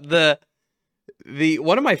 The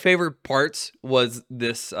one of my favorite parts was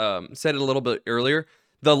this, said it a little bit earlier,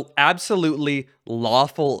 the absolutely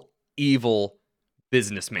lawful evil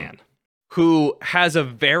businessman who has a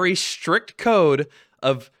very strict code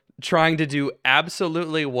of trying to do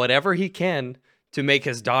absolutely whatever he can to make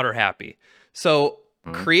his daughter happy. So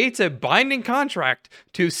creates a binding contract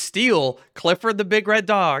to steal Clifford the Big Red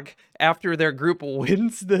Dog after their group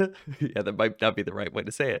wins the... Yeah, that might not be the right way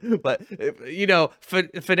to say it, but,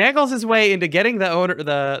 finagles his way into getting the owner,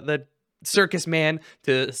 the circus man,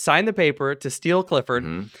 to sign the paper to steal Clifford.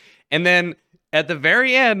 Mm-hmm. And then at the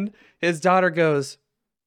very end, his daughter goes,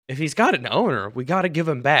 if he's got an owner, we got to give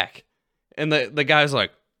him back. And the guy's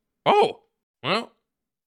like, oh, well,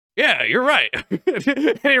 yeah, you're right.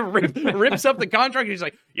 And he rips up the contract. And he's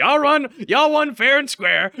like, y'all won fair and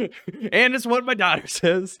square. And it's what my daughter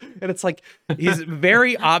says. And it's like, he's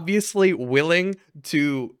very obviously willing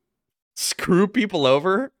to screw people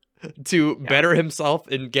over to better himself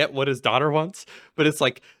and get what his daughter wants. But it's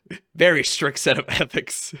like, very strict set of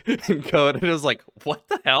ethics and code. And it was like, what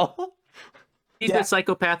the hell? He's a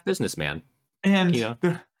psychopath businessman. And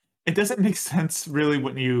it doesn't make sense really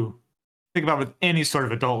when you think about with any sort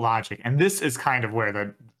of adult logic. And this is kind of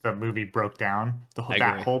where the movie broke down, I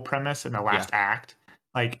that agree. whole premise in the last act.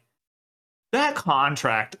 Like, that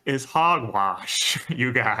contract is hogwash,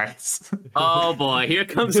 you guys. Oh boy, here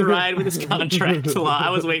comes Ryan with his contract law. I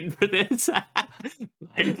was waiting for this.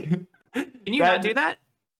 Can you not do that?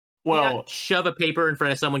 Can you Well, not shove a paper in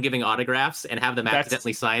front of someone giving autographs and have them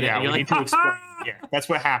accidentally sign it? Yeah, And you're we like, need to explain. Yeah, that's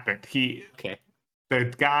what happened. Okay.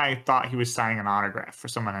 The guy thought he was signing an autograph for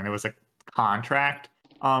someone, and it was a contract.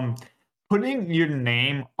 Putting your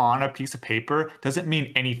name on a piece of paper doesn't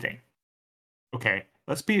mean anything. Okay,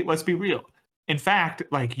 let's be real. In fact,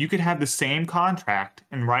 like, you could have the same contract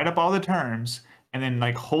and write up all the terms, and then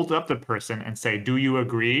like hold it up to the person and say, "Do you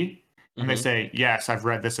agree?" And they Mhm. say, "Yes, I've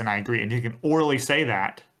read this and I agree." And you can orally say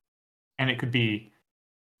that, and it could be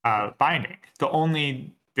binding. The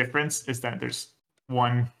only difference is that there's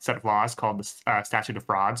one set of laws called the statute of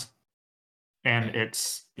frauds, and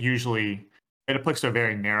it's usually it applies to a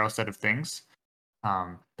very narrow set of things.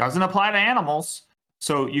 Doesn't apply to animals,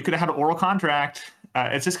 so you could have had an oral contract.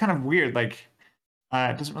 It's just kind of weird. Like,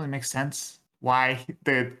 it doesn't really make sense why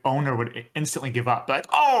the owner would instantly give up. Like,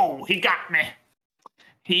 oh, he got me.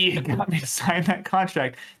 He got me to sign that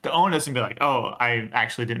contract. The owner doesn't be like, oh, I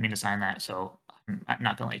actually didn't mean to sign that, so I'm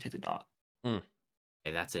not going to let you take the dog.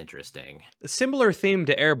 Hey, that's interesting. A similar theme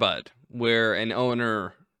to Air Bud, where an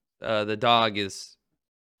owner, the dog is,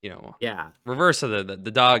 Yeah. reverse of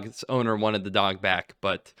the dog's owner wanted the dog back,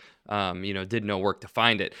 but did no work to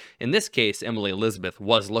find it. In this case, Emily Elizabeth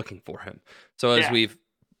was looking for him. So as Yeah. we've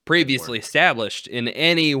previously established, in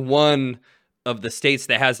any one of the states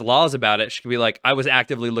that has laws about it, she could be like, I was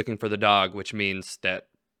actively looking for the dog, which means that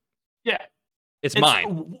Yeah. it's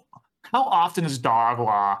mine. How often is dog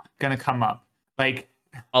law going to come up? Like,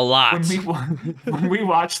 A lot. when we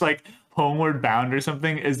watch like Homeward Bound or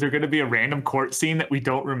something, is there going to be a random court scene that we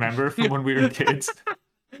don't remember from when we were kids?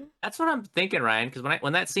 That's what I'm thinking, Ryan, because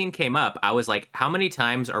when that scene came up, I was like, how many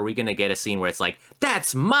times are we gonna get a scene where it's like,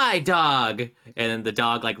 that's my dog, and then the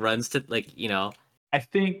dog like runs to I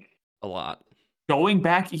think A lot. going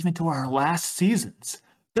back even to our last seasons,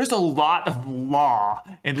 there's a lot of law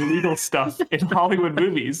and legal stuff in Hollywood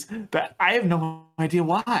movies that I have no idea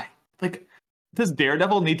why. Like, does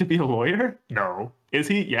Daredevil need to be a lawyer? No. Is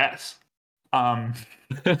he? Yes. I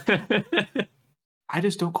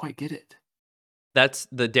just don't quite get it. That's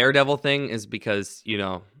the Daredevil thing, is because,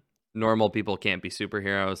 normal people can't be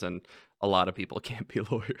superheroes and a lot of people can't be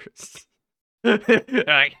lawyers.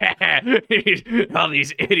 Like, all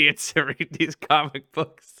these idiots that read these comic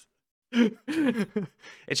books.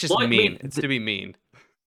 It's just Well, I mean. mean, It's to be mean.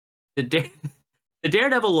 the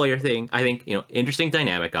Daredevil lawyer thing, I think, interesting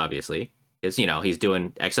dynamic, obviously, is he's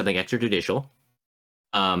doing something extrajudicial.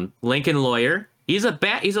 Lincoln Lawyer, he's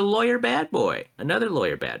a lawyer bad boy, another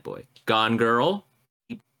lawyer bad boy. Gone Girl,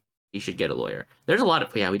 he should get a lawyer. There's a lot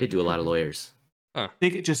of we did do a lot of lawyers. I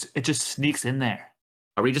think it just sneaks in there.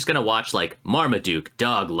 Are we just gonna watch like Marmaduke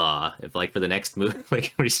Dog Law if like for the next movie?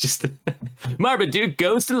 Like it's just Marmaduke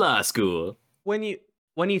goes to law school. When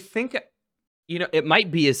you think, it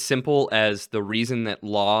might be as simple as the reason that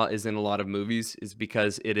law is in a lot of movies is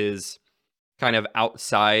because it is kind of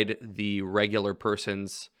outside the regular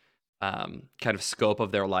person's kind of scope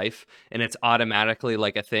of their life, and it's automatically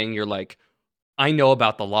like a thing. You're like, I know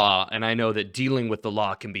about the law, and I know that dealing with the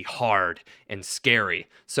law can be hard and scary.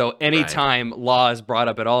 So anytime law is brought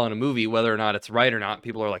up at all in a movie, whether or not it's right or not,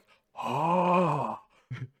 people are like, oh,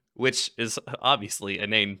 which is obviously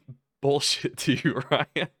inane bullshit to you,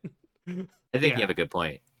 Ryan. I think you have a good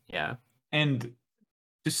point. Yeah. And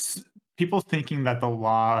just people thinking that the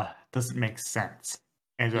law doesn't make sense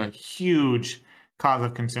is a huge cause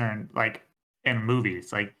of concern, like in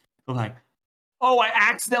movies. Like, they're like, oh, I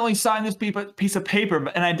accidentally signed this piece of paper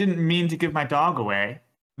and I didn't mean to give my dog away.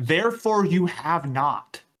 Therefore, you have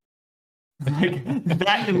not. Like,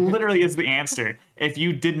 that literally is the answer. If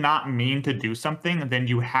you did not mean to do something, then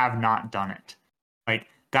you have not done it. Like,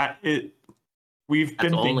 we've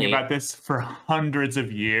been thinking about this for hundreds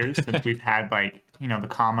of years since we've had the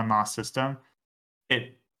common law system.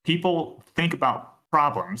 People think about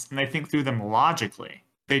problems and they think through them logically.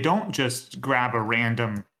 They don't just grab a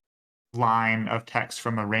random line of text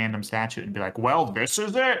from a random statute and be like, well, this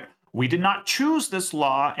is it. We did not choose this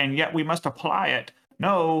law and yet we must apply it.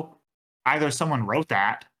 No, either someone wrote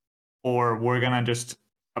that or we're going to just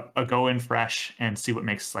go in fresh and see what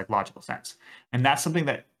makes logical sense. And that's something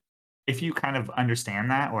that if you kind of understand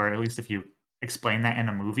that, or at least if you explain that in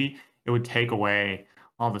a movie, it would take away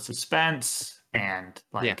all the suspense and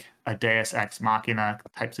a Deus Ex Machina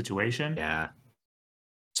type situation. Yeah.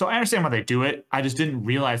 So I understand why they do it. I just didn't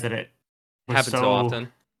realize that it was happens so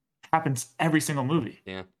often. happens every single movie.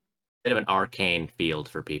 Yeah. Bit of an arcane field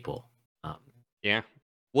for people. Yeah.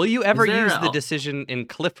 Will you ever there use the a- decision in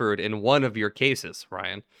Clifford in one of your cases,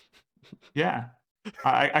 Ryan? Yeah.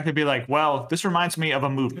 I could be like, well, this reminds me of a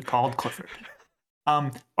movie called Clifford.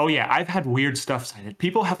 Oh yeah, I've had weird stuff cited.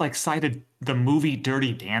 People have like cited the movie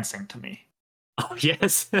Dirty Dancing to me. Oh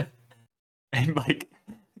yes. And like,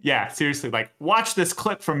 yeah, seriously, like watch this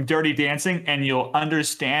clip from Dirty Dancing and you'll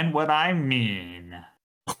understand what I mean.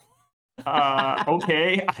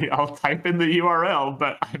 Okay, I'll type in the URL,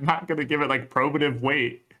 but I'm not gonna give it like probative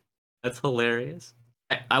weight. That's hilarious.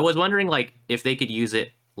 I was wondering like if they could use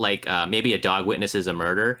it like maybe a dog witnesses a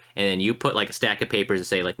murder, and then you put like a stack of papers and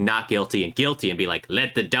say like not guilty and guilty, and be like,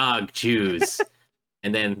 let the dog choose.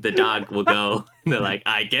 And then the dog will go, and they're like,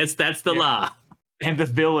 I guess that's the law. And the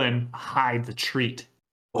villain hides a treat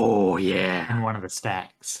Oh yeah. in one of the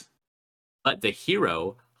stacks. But the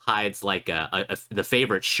hero hides like the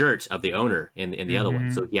favorite shirt of the owner in the other one.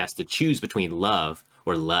 Mhm. So he has to choose between love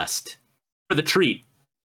or lust for the treat.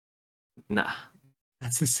 Nah.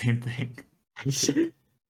 That's the same thing.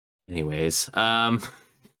 Anyways, I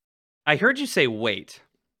heard you say wait.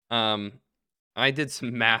 I did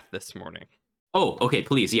some math this morning. oh, okay,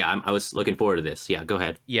 please. Yeah, I was looking forward to this. Yeah, go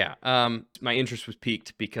ahead. Yeah. My interest was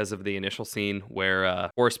piqued because of the initial scene where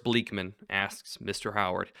Horace Bleakman asks Mr.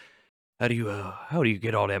 Howard, how do you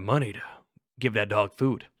get all that money to give that dog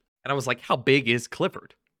food? And I was like, how big is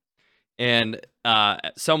Clifford? And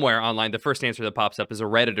somewhere online, the first answer that pops up is a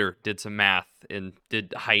Redditor did some math and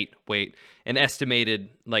did height, weight, and estimated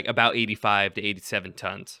like about 85 to 87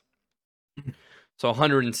 tons. So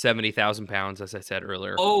 170,000 pounds, as I said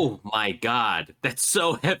earlier. Oh my god, that's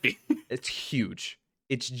so heavy. It's huge.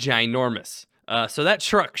 It's ginormous. So that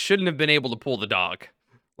truck shouldn't have been able to pull the dog.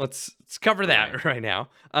 Let's cover that right now.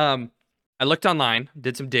 I looked online,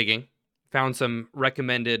 did some digging, found some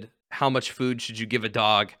recommended how much food should you give a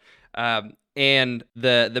dog. And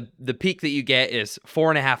the peak that you get is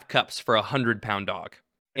 4.5 cups for a 100-pound dog.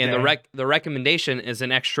 And Okay. the recommendation is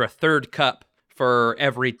an extra third cup for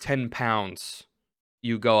every 10 pounds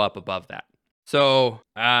you go up above that. So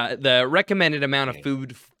the recommended amount of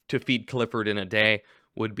food to feed Clifford in a day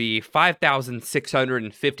would be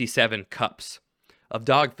 5,657 cups of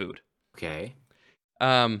dog food. Okay.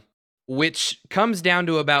 Which comes down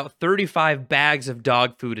to about 35 bags of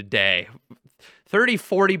dog food a day. 40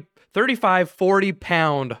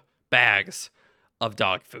 pound bags of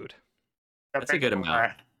dog food. That's a good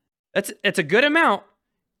amount. It's a good amount.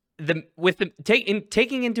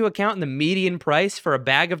 Taking into account the median price for a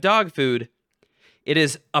bag of dog food, it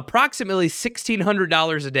is approximately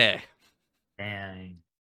 $1,600 a day Dang.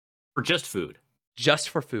 For just food. just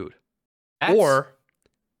for food, That's- or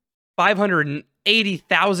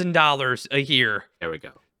 $580,000 a year there we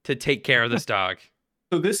go. to take care of this dog.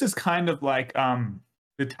 So this is kind of like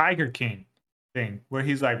the Tiger King thing, where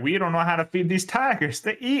he's like, we don't know how to feed these tigers.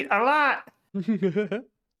 They eat a lot.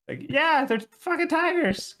 Like, yeah, they're fucking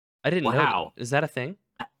tigers. I didn't know. Wow. Is that a thing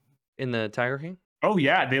in the Tiger King? Oh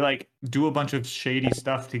yeah, they like do a bunch of shady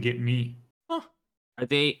stuff to get meat. Are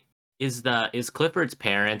they? Is Clifford's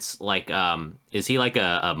parents like? Is he like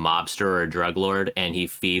a mobster or a drug lord, and he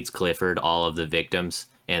feeds Clifford all of the victims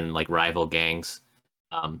and like rival gangs?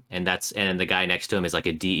 And the guy next to him is like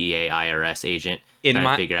a DEA IRS agent trying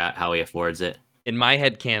to figure out how he affords it. In my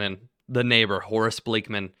headcanon, the neighbor, Horace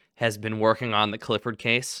Bleakman, has been working on the Clifford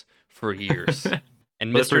case for years.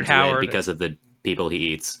 And Mr. Clifford's red Howard, because of the people he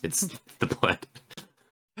eats. It's the blood.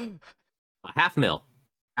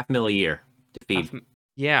 $500,000 a year to feed.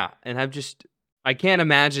 yeah, and I can't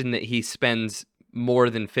imagine that he spends more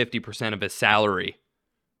than 50% of his salary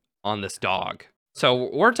on this dog. So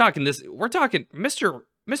we're talking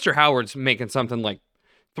Mr. Howard's making something like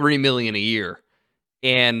 $3 million a year.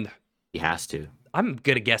 And He has to. I'm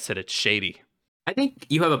going to guess that it's shady. I think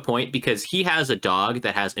you have a point because he has a dog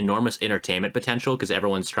that has enormous entertainment potential because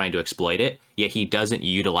everyone's trying to exploit it, yet he doesn't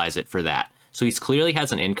utilize it for that. So he's clearly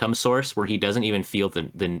has an income source where he doesn't even feel the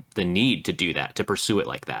need to do that, to pursue it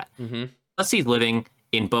like that. Mm-hmm. Plus he's living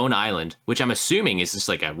in Bone Island, which I'm assuming is just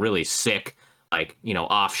like a really sick, like,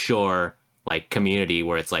 offshore like community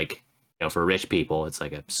where it's like, for rich people, it's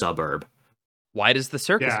like a suburb. Why does the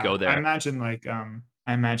circus go there?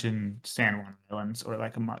 I imagine San Juan Islands or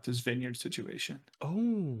like a Martha's Vineyard situation.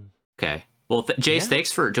 Oh. Okay. Well, Jace, Yeah.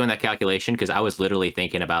 thanks for doing that calculation because I was literally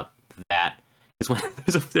thinking about that.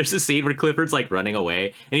 Because there's a scene where Clifford's like running away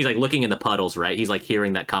and he's like looking in the puddles, right? He's like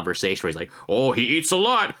hearing that conversation where he's like, "Oh, he eats a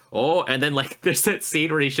lot." Oh, and then like there's that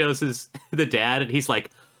scene where he shows the dad and he's like,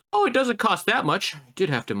 "Oh, it doesn't cost that much. I did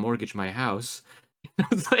have to mortgage my house."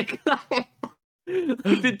 It's like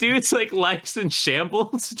The dude's like life's in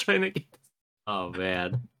shambles trying to get. Oh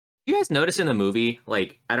man. You guys notice in the movie,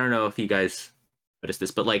 like, I don't know if you guys noticed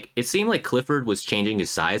this, but like it seemed like Clifford was changing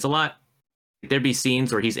his size a lot. There'd be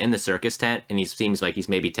scenes where he's in the circus tent and he seems like he's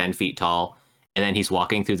maybe 10 feet tall, and then he's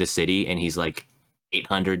walking through the city and he's like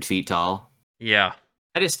 800 feet tall. Yeah.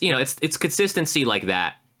 I just, it's consistency like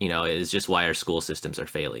that, is just why our school systems are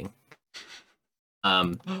failing.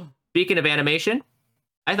 Speaking of animation,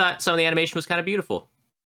 I thought some of the animation was kind of beautiful.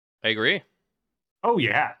 I agree. Oh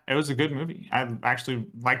yeah, it was a good movie. I actually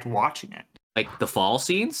liked watching it. Like the fall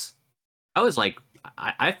scenes, I was like,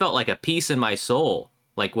 I felt like a peace in my soul.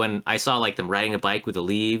 Like when I saw like them riding a bike with the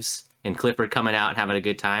leaves and Clifford coming out and having a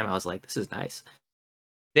good time, I was like, this is nice.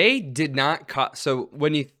 They did not so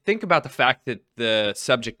when you think about the fact that the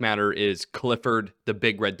subject matter is Clifford the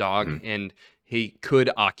big red dog, and he could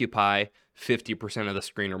occupy 50% of the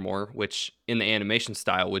screen or more, which in the animation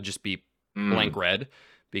style would just be blank red,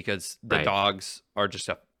 because the dogs are just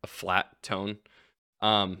a flat tone.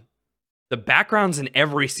 The backgrounds in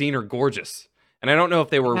every scene are gorgeous. And I don't know if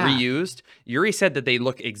they were reused. Yuri said that they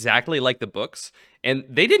look exactly like the books, and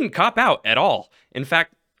they didn't cop out at all. In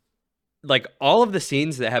fact, like all of the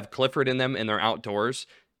scenes that have Clifford in them and they're outdoors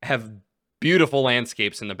have beautiful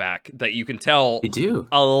landscapes in the back that you can tell they do.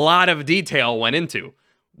 A lot of detail went into,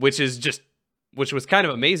 which was kind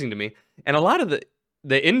of amazing to me. And a lot of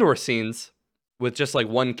the indoor scenes with just like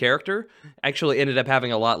one character actually ended up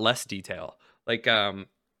having a lot less detail. Like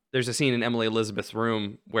there's a scene in Emily Elizabeth's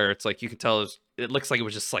room where it's like you can tell it looks like it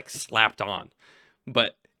was just like slapped on.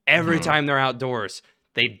 But every time they're outdoors,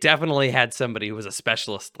 they definitely had somebody who was a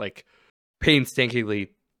specialist, like painstakingly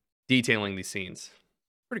detailing these scenes.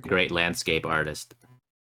 Pretty cool. Great landscape artist.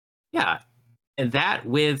 Yeah. And that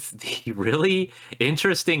with the really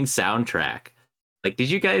interesting soundtrack. Like, did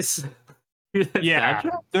you guys hear that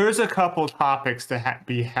soundtrack? There's a couple topics to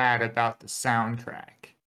be had about the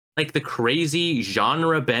soundtrack. Like the crazy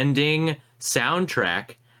genre-bending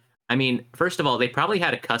soundtrack. I mean, first of all, they probably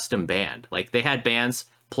had a custom band. Like, they had bands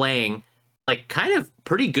playing like kind of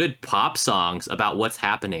pretty good pop songs about what's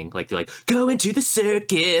happening. Like they're like, going to the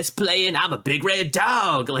circus, playing I'm a big red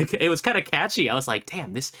dog. Like it was kind of catchy. I was like,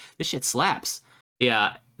 damn, this shit slaps.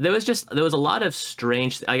 Yeah, there was a lot of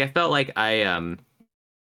strange. Like I felt like I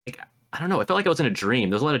don't know. I felt like I was in a dream.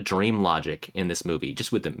 There's a lot of dream logic in this movie,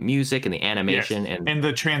 just with the music and the animation, and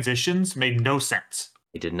the transitions made no sense.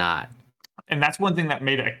 It did not. And that's one thing that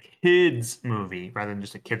made it a kids movie rather than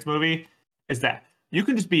just a kids movie, is that you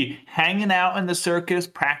can just be hanging out in the circus,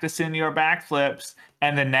 practicing your backflips,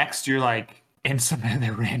 and the next you're like in some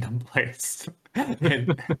other random place.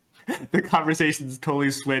 And the conversation's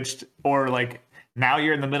totally switched, or like now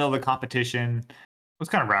you're in the middle of the competition. It was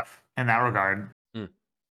kind of rough in that regard.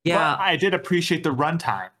 Yeah, but I did appreciate the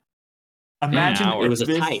runtime. Imagine it was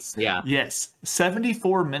a tight. Yeah. Yes,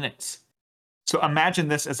 74 minutes. So imagine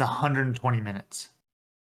this as 120 minutes.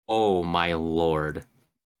 Oh my lord.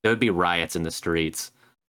 There would be riots in the streets.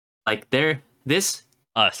 Like this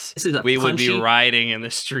is we would be rioting in the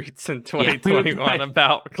streets in 2021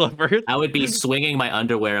 about Clifford. I would be swinging my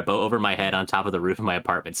underwear over my head on top of the roof of my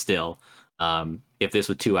apartment still, if this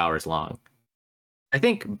was 2 hours long. I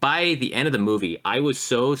think by the end of the movie, I was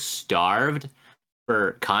so starved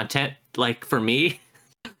for content, like for me,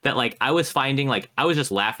 that like I was finding like I was just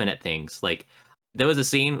laughing at things. Like there was a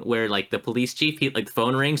scene where like the police chief, the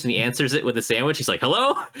phone rings and he answers it with a sandwich. He's like,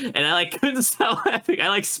 "Hello," and I like couldn't stop laughing. I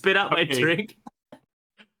like spit out my drink.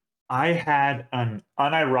 I had an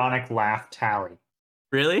unironic laugh tally.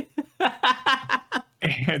 Really?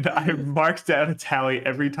 And I marked down a tally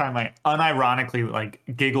every time I unironically like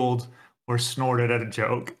giggled or snorted at a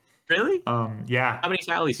joke. Really? Yeah. How many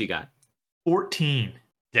tallies you got? 14.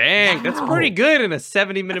 Dang, that's pretty good in a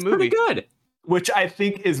 70-minute movie. Pretty good. Which I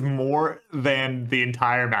think is more than the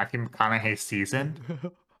entire Matthew McConaughey season.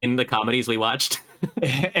 In the comedies we watched.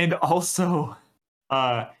 And also,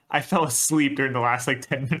 I fell asleep during the last like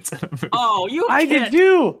 10 minutes of the movie. Oh, I did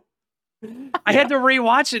too. I had to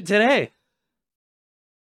rewatch it today.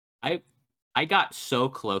 I got so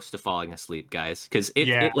close to falling asleep, guys, because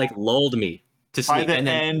it like lulled me to sleep. By the and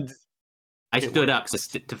then end, I stood up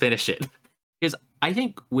to finish it. Because I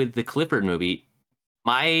think with the Clifford movie,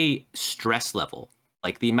 my stress level,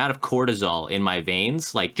 like the amount of cortisol in my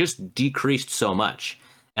veins, like just decreased so much.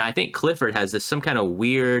 And I think Clifford has some kind of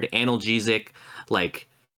weird analgesic, like,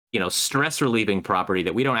 stress relieving property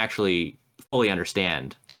that we don't actually fully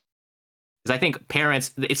understand. Because I think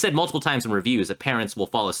parents, it said multiple times in reviews that parents will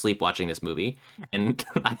fall asleep watching this movie. And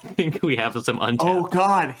I think we have some untapped. Oh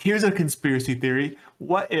God, here's a conspiracy theory.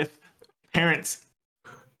 What if parents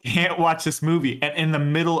can't watch this movie. And in the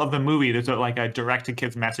middle of the movie, there's like a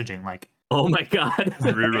direct-to-kids messaging, like, Oh my god.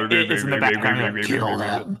 it's in the background, like, kill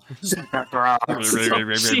them.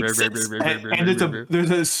 And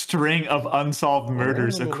there's a string of unsolved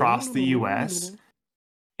murders across the U.S.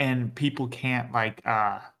 and people can't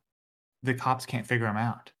the cops can't figure them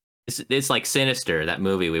out. It's like Sinister, that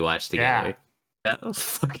movie we watched together. Yeah. That was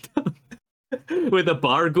fucked up. When the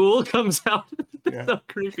bar ghoul comes out. It's Yeah. so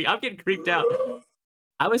creepy. I'm getting creeped out.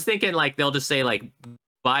 I was thinking like they'll just say like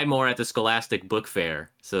buy more at the Scholastic Book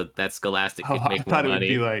Fair, so that Scholastic Oh, can I make more thought it would money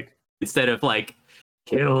be like, instead of like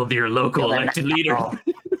kill your local elected leader.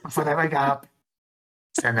 before they wake up,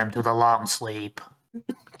 send them to the long sleep.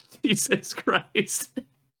 Jesus Christ.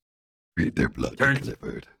 Read their blood, Turn-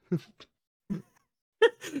 Clifford.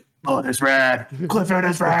 Blood is red. Clifford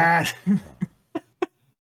is red.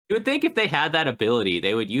 You would think if they had that ability,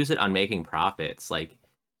 they would use it on making profits. Like,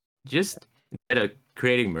 just instead of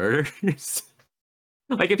creating murders.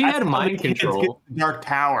 Like, if you had mind control, Dark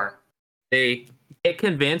Tower. they get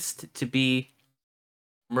convinced to be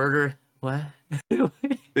murder. What?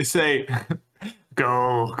 They say,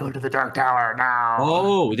 go to the Dark Tower now.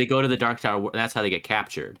 Oh, they go to the Dark Tower. That's how they get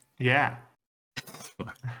captured. Yeah.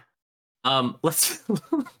 Let's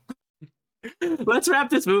let's wrap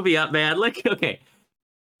this movie up, man. Like, okay,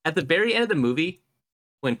 at the very end of the movie,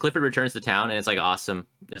 when Clifford returns to town and it's like awesome,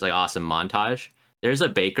 there's like awesome montage. There's a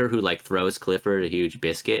baker who like throws Clifford a huge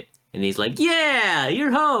biscuit, and he's like, "Yeah,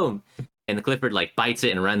 you're home." And Clifford like bites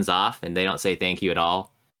it and runs off, and they don't say thank you at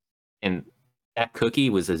all. And that cookie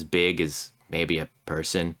was as big as maybe a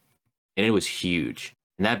person, and it was huge.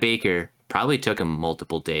 And that baker probably took him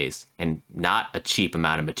multiple days and not a cheap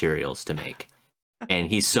amount of materials to make. And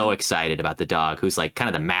he's so excited about the dog, who's like kind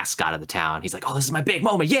of the mascot of the town. He's like, "Oh, this is my big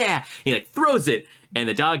moment, yeah!" He like throws it, and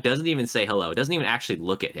the dog doesn't even say hello. Doesn't even actually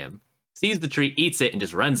look at him. Sees the treat, eats it, and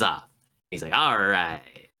just runs off. He's like, "All right."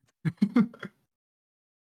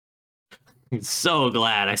 I'm so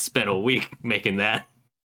glad I spent a week making that.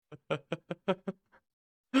 I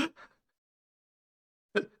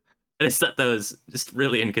just thought that was just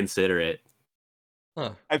really inconsiderate.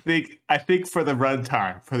 Huh. I think for the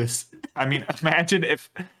runtime for this, I mean, imagine if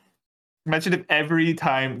every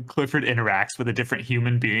time Clifford interacts with a different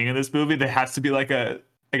human being in this movie, there has to be like a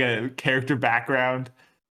character background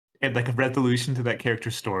and like a resolution to that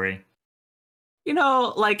character's story. You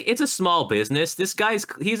know, like, it's a small business.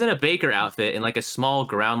 He's in a baker outfit in like a small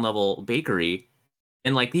ground level bakery.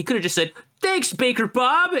 And like, he could have just said, "Thanks, Baker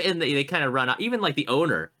Bob." And they kind of run out. Even like the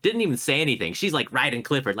owner didn't even say anything. She's like riding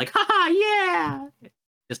Clifford, like, "Haha, yeah."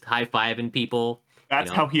 Just high-fiving people. That's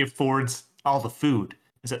how he affords all the food.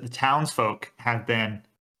 Is that the townsfolk have been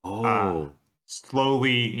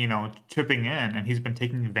slowly, chipping in, and he's been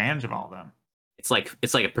taking advantage of all of them. It's like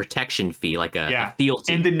a protection fee, like a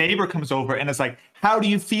fealty. And the neighbor comes over and is like, "How do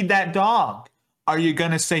you feed that dog? Are you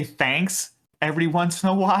gonna say thanks every once in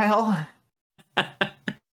a while?"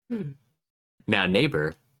 Now,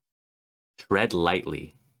 neighbor, tread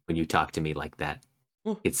lightly when you talk to me like that.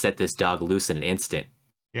 It set this dog loose in an instant.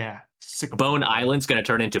 Yeah. Bone Island's gonna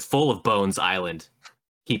turn into Full of Bones Island.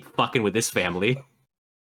 Keep fucking with this family.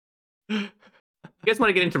 You guys want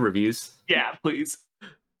to get into reviews? Yeah, please.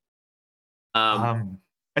 Um,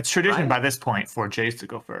 It's tradition I- by this point for Jace to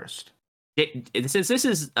go first. since this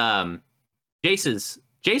is Jace's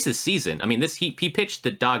season, I mean, he pitched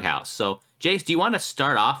the doghouse. So, Jace, do you want to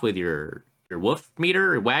start off with your woof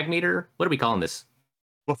meter or wag meter? What are we calling this?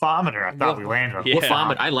 Woofometer, I thought we landed on. Yeah.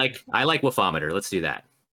 Woofometer. I like woofometer. Let's do that.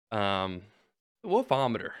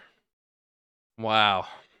 Wolfometer. Wow.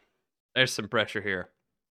 There's some pressure here.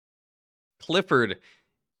 Clifford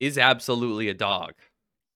is absolutely a dog.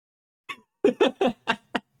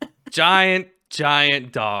 Giant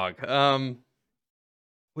dog.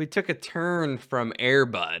 We took a turn from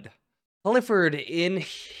Airbud. Clifford in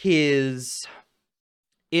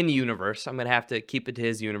universe. I'm gonna have to keep it to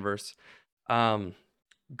his universe.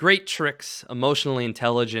 Great tricks, emotionally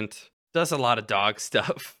intelligent, does a lot of dog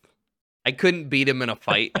stuff. I couldn't beat him in a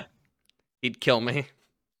fight. He'd kill me.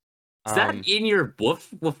 Is that in your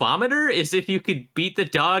woofometer? Is if you could beat the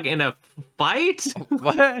dog in a fight?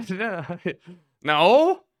 What?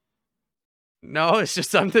 No. No, it's just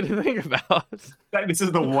something to think about. This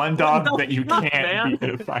is the one dog No, that you fuck, can't man. beat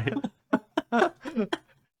in a fight.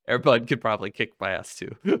 Airbud could probably kick my ass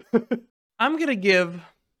too. I'm gonna give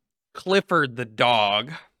Clifford the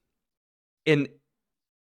dog an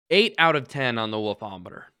 8 out of 10 on the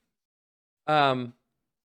Wolfometer. And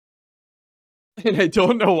I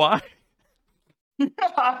don't know why. We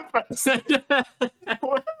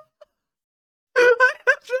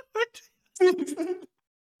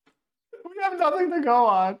have nothing to go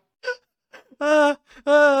on. uh,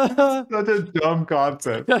 Such a dumb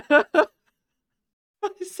concept. my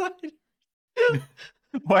side.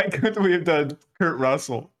 Why couldn't we have done Kurt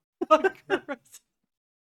Russell?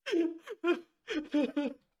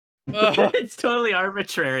 It's totally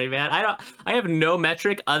arbitrary, man. I have no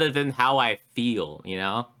metric other than how I feel, you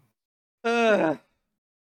know?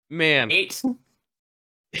 Man, 8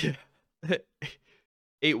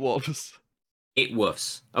 wolves. 8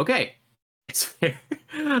 woofs. Okay. It's fair.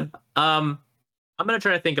 I'm gonna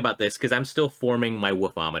try to think about this because I'm still forming my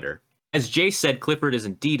woofometer. As Jay said, Clifford is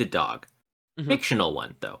indeed a dog. Mhm. Fictional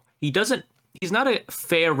one, though. He's not a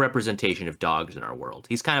fair representation of dogs in our world.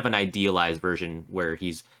 He's kind of an idealized version where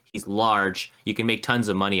he's large, you can make tons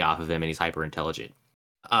of money off of him, and he's hyper intelligent.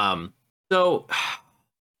 So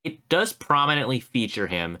it does prominently feature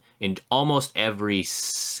him in almost every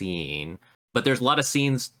scene. But there's a lot of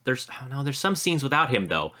scenes. There's some scenes without him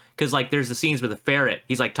though, because like there's the scenes with the ferret.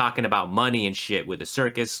 He's like talking about money and shit with the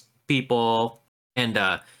circus people, and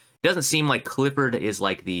it doesn't seem like Clifford is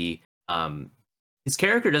like the his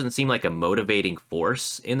character doesn't seem like a motivating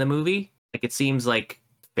force in the movie. Like it seems like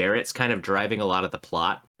Ferret's kind of driving a lot of the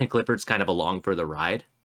plot, and Clifford's kind of along for the ride.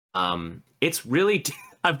 It's really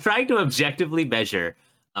I'm trying to objectively measure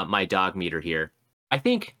my dog meter here. I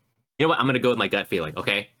think you know what I'm gonna go with my gut feeling.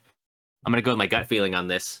 Okay. I'm going to go with my gut feeling on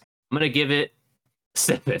this. I'm going to give it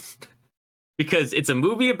 7. Because it's a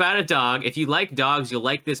movie about a dog. If you like dogs, you'll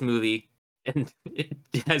like this movie. And it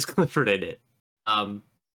has Clifford in it.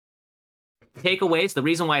 Takeaways, the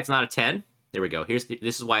reason why it's not a 10. There we go. This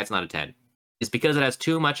is why it's not a 10. It's because it has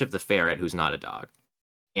too much of the ferret who's not a dog.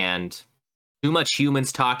 And too much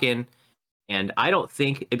humans talking. And I don't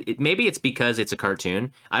think maybe it's because it's a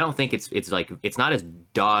cartoon. I don't think it's like it's not as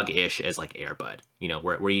dog-ish as like Air Bud, you know,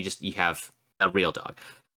 where you have a real dog.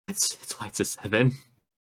 That's why it's a 7.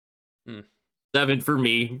 7 for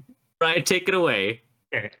me. Ryan, take it away.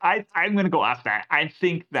 Okay, I'm gonna go off that. I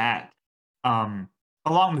think that along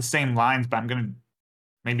the same lines, but I'm gonna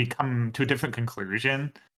maybe come to a different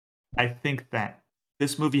conclusion. I think that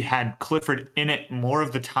this movie had Clifford in it more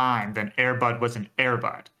of the time than Air Bud was in Air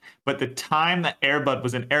Bud. But the time that Air Bud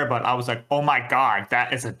was in Air Bud, I was like, oh my God,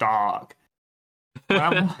 that is a dog. When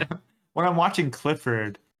I'm watching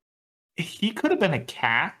Clifford, he could have been a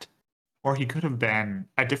cat or he could have been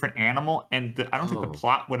a different animal. And I don't think the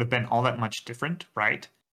plot would have been all that much different, right?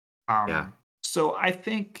 Yeah. So I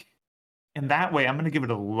think in that way, I'm going to give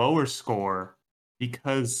it a lower score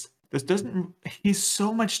because he's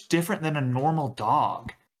so much different than a normal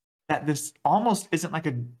dog that this almost isn't like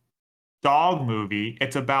a dog movie.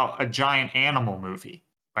 It's about a giant animal movie.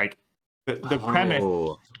 Like the premise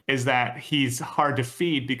is that he's hard to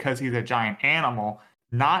feed because he's a giant animal,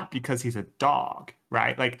 not because he's a dog,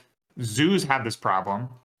 right? Like zoos have this problem,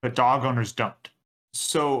 but dog owners don't.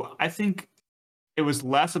 So I think it was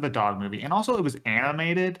less of a dog movie, and also it was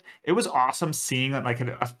animated. It was awesome seeing like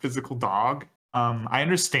a physical dog. I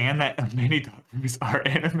understand that many dog movies are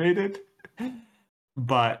animated,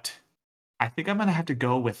 but I think I'm gonna have to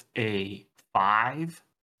go with a 5.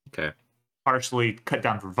 Okay. Partially cut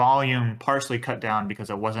down for volume, partially cut down because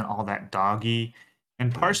it wasn't all that doggy,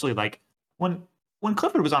 and partially like when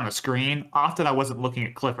Clifford was on the screen, often I wasn't looking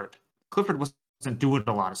at Clifford. Clifford wasn't doing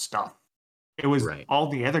a lot of stuff. It was all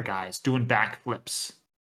the other guys doing backflips.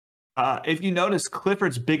 If you notice,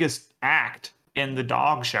 Clifford's biggest act in the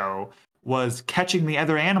dog show was catching the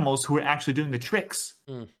other animals who were actually doing the tricks.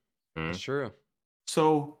 That's true.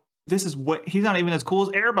 So this is what he's not even as cool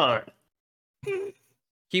as Air Bud.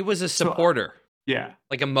 He was a supporter. Yeah.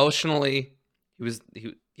 Like emotionally,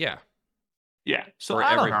 yeah. Yeah. So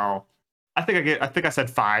I don't know. I think I said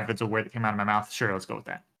 5. That's a word that came out of my mouth. Sure, let's go with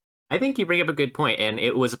that. I think you bring up a good point, and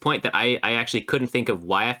it was a point that I actually couldn't think of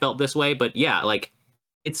why I felt this way, but yeah, like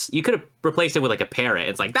you could have replaced it with like a parrot.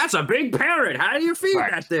 It's like, that's a big parrot. How do you feed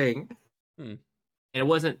that thing? And it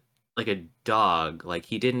wasn't like a dog. Like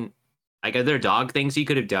he didn't like are there dog things he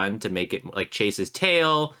could have done to make it like chase his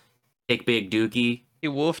tail, take Big Dookie. He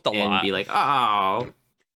woofed a lot. And be like, oh.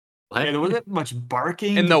 What? Yeah, there wasn't much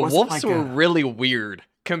barking. And the wolves were really weird.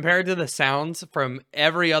 Compared to the sounds from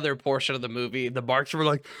every other portion of the movie, the barks were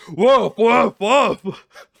like, woof, woof, woof.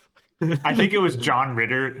 I think it was John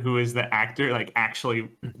Ritter who is the actor, like actually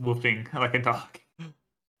woofing like a dog.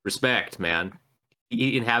 Respect, man.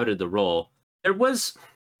 He inhabited the role. There was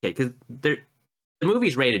because the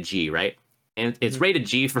movie's rated G, right? And it's rated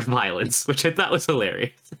G for violence, which I thought was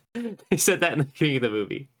hilarious. They said that in the beginning of the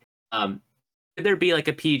movie. Could there be like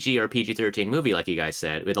a PG or PG-13 movie, like you guys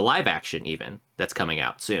said, with a live action even that's coming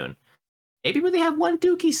out soon? Maybe where they have one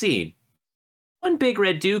Dookie scene, one big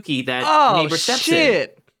red Dookie that neighbor steps in.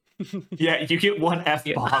 Yeah, you get one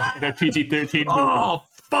F-bomb in a PG-13 movie. Oh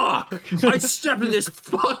fuck! I stepped in this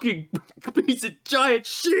fucking piece of giant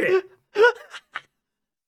shit.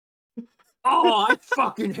 Oh, I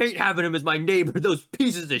fucking hate having him as my neighbor. Those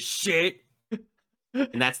pieces of shit.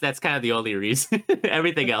 And that's kind of the only reason.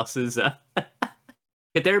 Everything else is.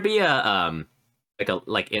 Could there be a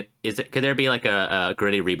could there be like a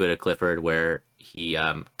gritty reboot of Clifford where he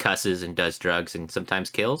cusses and does drugs and sometimes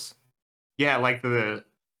kills? Yeah, like the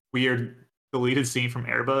weird deleted scene from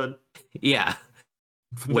Air Bud Yeah,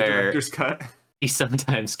 from the Where- director's cut. he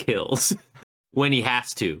sometimes kills when he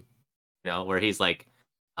has to. You know, where he's like,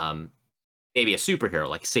 maybe a superhero,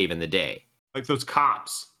 like saving the day. Like those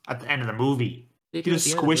cops at the end of the movie. They He do at just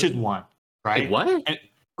the end of the squishes movie? one, right? Wait, what? And-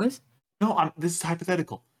 What? No, this is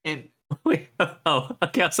hypothetical. And Wait, oh,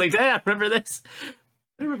 okay. I was like, yeah, I remember this.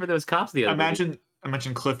 I remember those cops the other movie.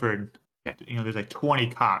 imagine Clifford. Yeah. You know, there's like 20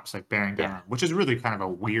 cops like bearing down, Yeah. which is really kind of a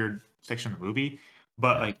weird section of the movie.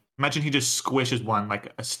 But like, imagine he just squishes one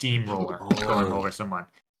like a steamroller going Oh. over someone,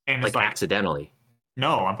 and Like it's like, accidentally.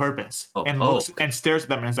 no, on purpose, Oh, and oh. looks and stares at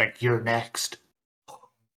them and is like, "You're next."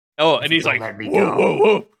 Oh, and he's Don't like, let me whoa, go.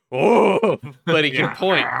 whoa, whoa, whoa. But he can Yeah.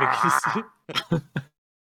 point because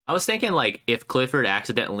I was thinking like if Clifford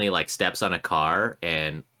accidentally like steps on a car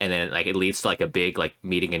and then like it leads to like a big like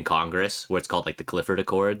meeting in Congress where it's called like the Clifford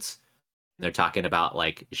Accords. And they're talking about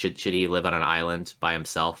like should he live on an island by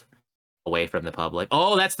himself away from the public.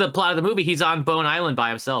 Oh, that's the plot of the movie. He's on Bone Island by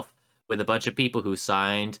himself with a bunch of people who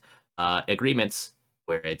signed agreements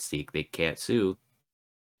where it's they can't sue.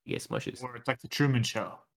 He gets smushes. Or it's like the Truman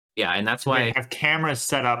Show. Yeah, and that's They why have cameras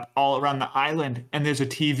set up all around the island, and there's a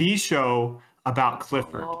TV show about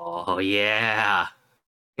Clifford. Oh yeah.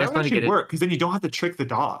 That Guess would when you actually get it- work because then you don't have to trick the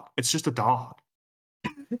dog. It's just a dog.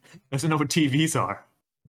 Doesn't know what TVs are.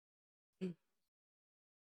 You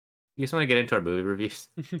just want to get into our movie reviews?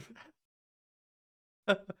 You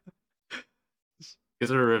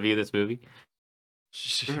just want to review this movie?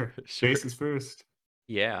 Sure. Sure. Faces first.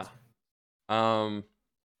 Yeah.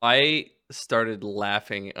 I started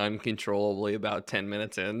laughing uncontrollably about 10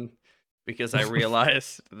 minutes in because I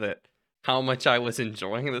realized that how much I was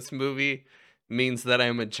enjoying this movie means that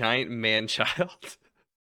I'm a giant man child.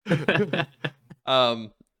 I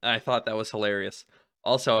thought that was hilarious.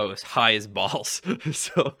 Also, I was high as balls.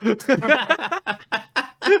 So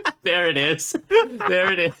There it is.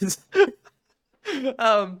 There it is.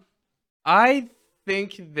 I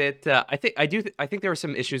think that I think there were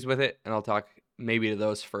some issues with it, and I'll talk maybe to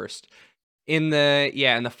those first. In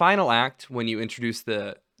the final act, when you introduce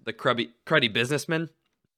the cruddy businessman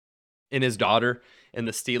and his daughter and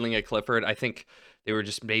the stealing of Clifford, I think they were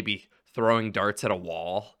just maybe throwing darts at a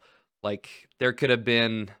wall. Like there could have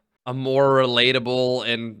been a more relatable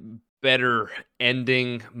and better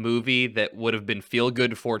ending movie that would have been feel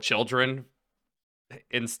good for children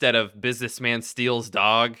instead of businessman steals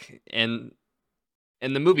dog, and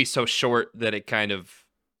the movie's so short that it kind of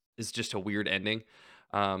is just a weird ending,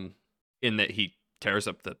 in that he tears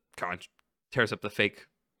up the fake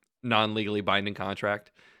non-legally binding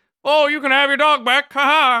contract. Oh, you can have your dog back,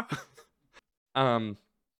 haha.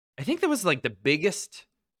 I think that was like the biggest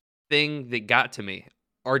thing that got to me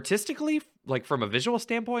artistically, like from a visual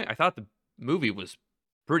standpoint. I thought the movie was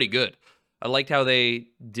pretty good. I liked how they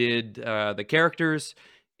did the characters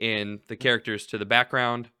and the characters to the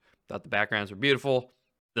background. Thought the backgrounds were beautiful.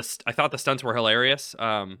 I thought the stunts were hilarious.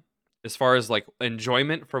 As far as like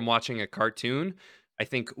enjoyment from watching a cartoon, I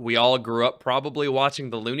think we all grew up probably watching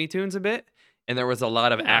the Looney Tunes a bit, and there was a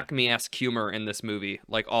lot of Acme-esque humor in this movie,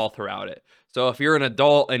 like all throughout it. So if you're an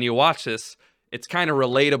adult and you watch this, it's kind of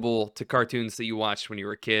relatable to cartoons that you watched when you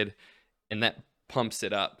were a kid, and that pumps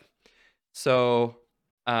it up. So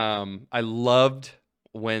I loved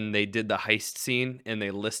when they did the heist scene and they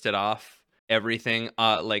listed off everything.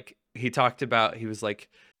 Like he was like,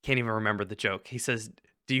 can't even remember the joke. He says,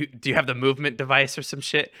 do you have the movement device or some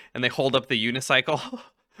shit? And they hold up the unicycle.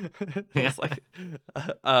 It's like,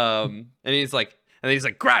 and he's like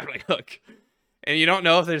grappling hook. And you don't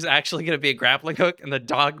know if there's actually going to be a grappling hook, and the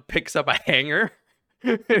dog picks up a hanger.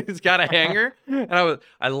 He's got a hanger, and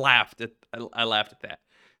I laughed at that.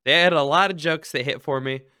 They had a lot of jokes that hit for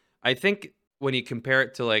me. I think when you compare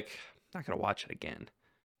it to I'm not gonna watch it again.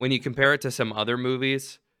 When you compare it to some other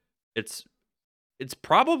movies, it's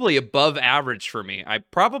probably above average for me. I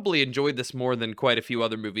probably enjoyed this more than quite a few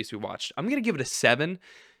other movies we watched. I'm gonna give it a 7.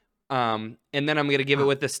 And then I'm going to give it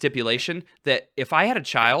with the stipulation that if I had a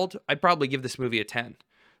child, I'd probably give this movie a 10.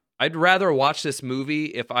 I'd rather watch this movie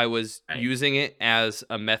if I was using it as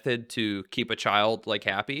a method to keep a child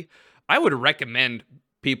happy. I would recommend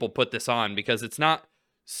people put this on because it's not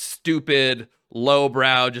stupid,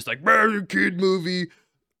 lowbrow, just like a kid movie.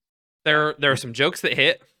 There are some jokes that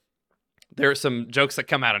hit. There are some jokes that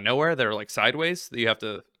come out of nowhere that are like sideways that you have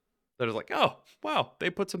to. That are like, oh wow, they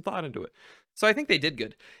put some thought into it. So I think they did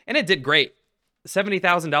good, and it did great.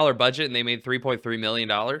 $70,000 budget, and they made $3.3 million.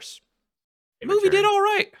 The movie did all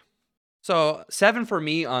right. So 7 for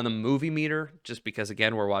me on the movie meter, just because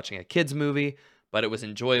again we're watching a kids movie, but it was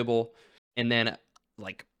enjoyable. And then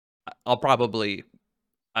like I'm gonna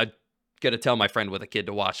tell my friend with a kid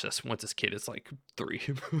to watch this once his kid is like 3.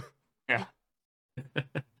 Yeah. I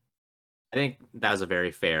think that was a very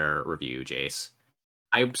fair review, Jace.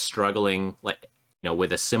 I'm struggling, like,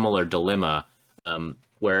 with a similar dilemma,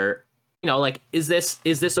 where, like, is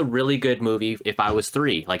this a really good movie if I was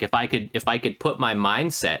 3? Like, if I could put my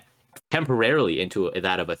mindset temporarily into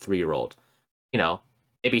that of a 3-year-old,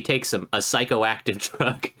 maybe take a psychoactive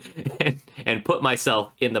drug and put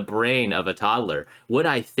myself in the brain of a toddler, would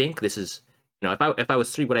I think this is, if I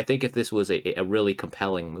was 3, would I think if this was a really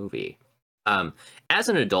compelling movie? As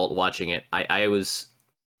an adult watching it,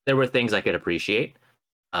 there were things I could appreciate.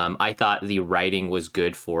 I thought the writing was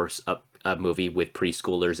good for a movie with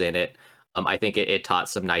preschoolers in it. I think it taught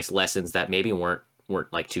some nice lessons that maybe weren't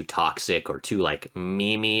like too toxic or too like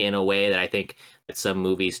memey in a way that I think that some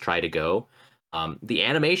movies try to go. The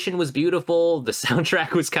animation was beautiful. The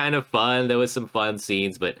soundtrack was kind of fun. There was some fun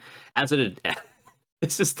scenes, but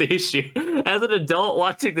this is the issue. As an adult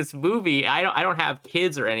watching this movie, I don't have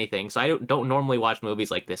kids or anything, so I don't normally watch movies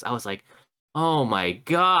like this. I was like, oh my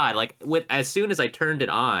god! Like as soon as I turned it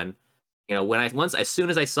on, as soon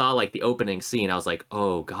as I saw like the opening scene, I was like,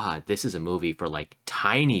 oh god, this is a movie for like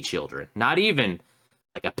tiny children, not even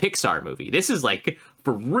like a Pixar movie. This is like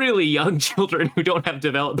for really young children who don't have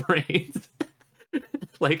developed brains.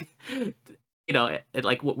 Like,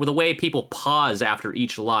 like the way people pause after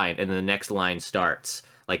each line and then the next line starts.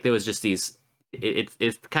 Like there was just these,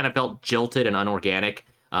 it kind of felt jilted and unorganic.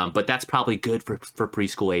 But that's probably good for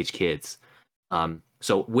preschool age kids.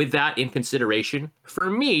 So with that in consideration, for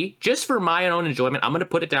me, just for my own enjoyment, I'm going to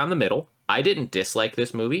put it down the middle. I didn't dislike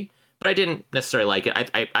this movie, but I didn't necessarily like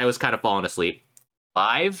it. I was kind of falling asleep.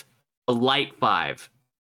 5, a light 5.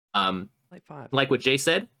 Light 5. Like what Jay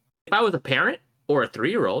said, if I was a parent or a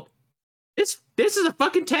 3-year-old, this is a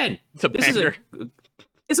fucking 10. It's a banger.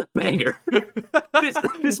 It's a banger.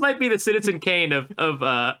 this might be the Citizen Kane of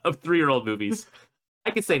 3-year-old movies.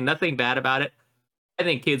 I could say nothing bad about it. I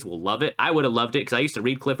think kids will love it. I would have loved it because I used to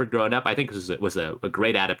read Clifford growing up. I think this was a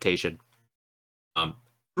great adaptation.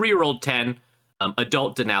 3-year-old 10,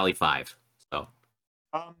 adult Denali 5. So,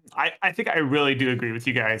 I think I really do agree with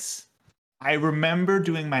you guys. I remember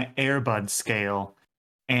doing my Airbud scale,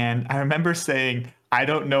 and I remember saying, I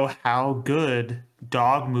don't know how good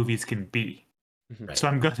dog movies can be. Right. So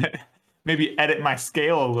I'm gonna maybe edit my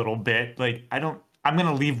scale a little bit. Like I'm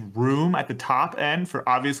gonna leave room at the top end for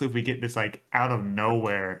obviously if we get this like out of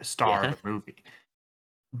nowhere star of the movie.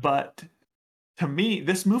 But to me,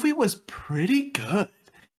 this movie was pretty good.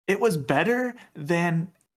 It was better than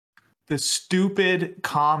the stupid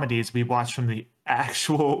comedies we watched from the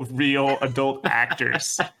actual real adult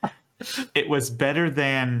actors. It was better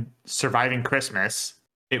than Surviving Christmas.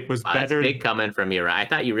 It was better. That's big coming from you, right? I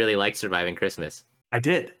thought you really liked Surviving Christmas. I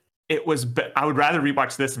did. It was. I would rather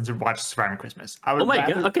rewatch this than to watch Surviving Christmas. I would. Oh my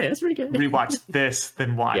god! Okay, that's pretty good. Rewatch this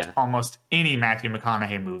than watch almost any Matthew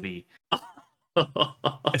McConaughey movie,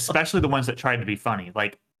 especially the ones that tried to be funny.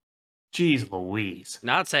 Like, geez, Louise.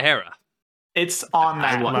 Not Sahara. It's on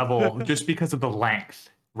that level just because of the length,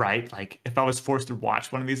 right? Like, if I was forced to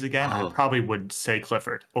watch one of these again, I probably would say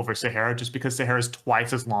Clifford over Sahara, just because Sahara is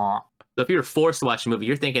twice as long. So if you're forced to watch a movie,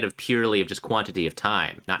 you're thinking of purely of just quantity of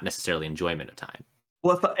time, not necessarily enjoyment of time.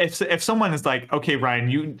 Well, if someone is like, okay, Ryan,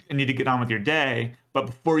 you need to get on with your day, but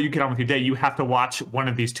before you get on with your day, you have to watch one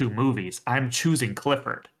of these 2 movies. I'm choosing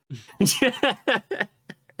Clifford.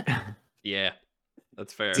 Yeah,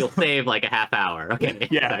 that's fair. You'll save like a half hour. Okay.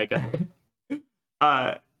 Yeah.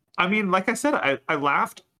 I mean, like I said, I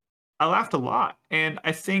laughed a lot, and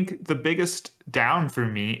I think the biggest down for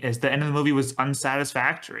me is the end of the movie was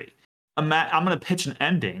unsatisfactory. I'm gonna pitch an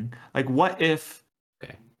ending. Like, what if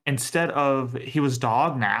instead of he was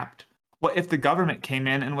dog napped, what if the government came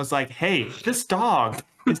in and was like, hey, this dog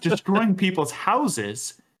is destroying people's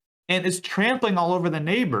houses and is trampling all over the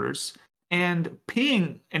neighbors and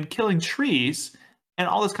peeing and killing trees and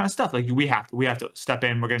all this kind of stuff. Like, we have to step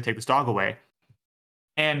in. We're going to take this dog away.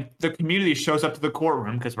 And the community shows up to the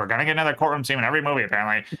courtroom, because we're going to get another courtroom scene in every movie,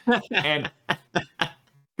 apparently. And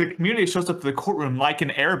the community shows up to the courtroom like an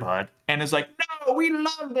Air Bud and is like, no, we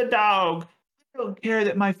love the dog. I don't care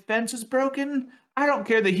that my fence is broken. I don't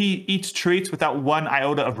care that he eats treats without one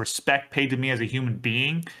iota of respect paid to me as a human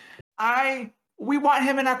being. We want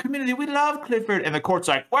him in our community. We love Clifford. And the court's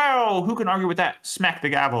like, well, who can argue with that? Smack the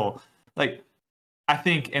gavel. Like, I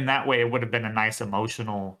think in that way, it would have been a nice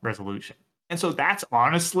emotional resolution. And so that's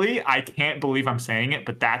honestly, I can't believe I'm saying it,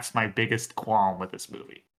 but that's my biggest qualm with this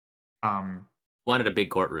movie. Wanted a big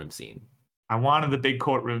courtroom scene. I wanted the big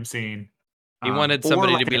courtroom scene. He wanted Or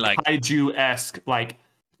somebody to like be a like, kaiju-esque, like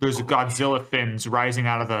there's Godzilla fins rising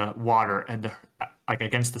out of the water and like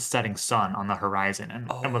against the setting sun on the horizon, and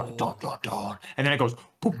we're like dun, dun, dun. And then it goes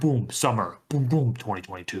boom boom summer boom boom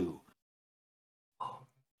 2022.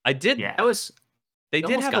 I did. Yeah, That was They You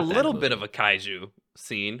did almost have a got that little movie. bit of a kaiju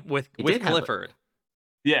scene with It did have a- Clifford.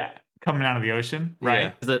 yeah, coming out of the ocean,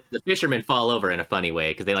 right? Yeah. the fishermen fall over in a funny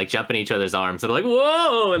way because they like jump in each other's arms and they're like,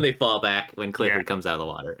 whoa, and they fall back when Clifford Yeah. comes out of the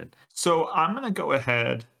water. And So I'm gonna go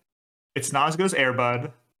ahead. It's not as good as Air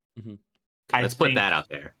Bud. Mhm. let's put that out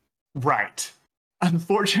there. Right.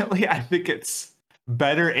 Unfortunately, I think it's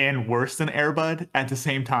better and worse than Air Bud at the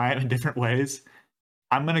same time in different ways.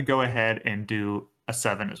 I'm going to go ahead and do a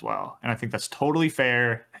 7 as well. And I think that's totally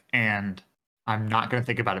fair. And I'm not going to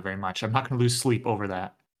think about it very much. I'm not going to lose sleep over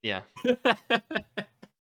that. Yeah.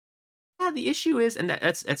 Yeah, the issue is, and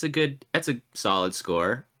that's a solid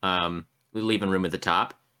score. We're leaving room at the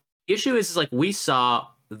top. The issue is like we saw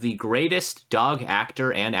the greatest dog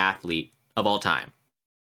actor and athlete of all time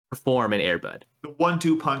perform in Air Bud. The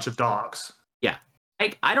 1-2 punch of dogs.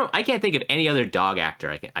 I can't think of any other dog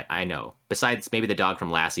actor I know besides maybe the dog from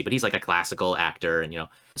Lassie, but he's like a classical actor, and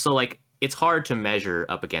so like it's hard to measure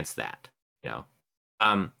up against that,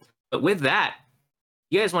 But with that,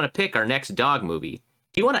 you guys want to pick our next dog movie?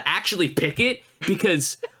 Do you want to actually pick it?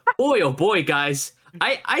 Because boy, oh boy, guys,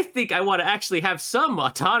 I think I want to actually have some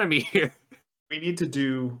autonomy here. We need to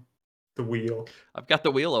do the wheel. I've got the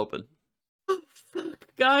wheel open.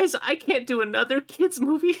 Guys, I can't do another kids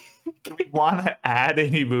movie. Do we want to add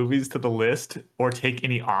any movies to the list or take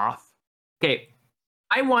any off? Okay,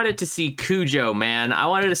 I wanted to see Cujo, man. I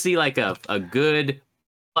wanted to see like a good,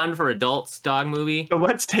 fun for adults dog movie. So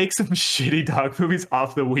let's take some shitty dog movies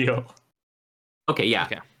off the wheel. Okay, yeah.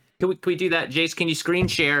 Okay. Can we do that, Jace? Can you screen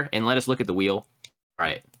share and let us look at the wheel? All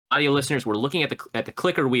right, audio listeners, we're looking at the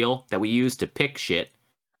clicker wheel that we use to pick shit.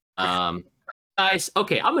 Guys,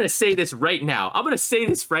 okay, I'm gonna say this right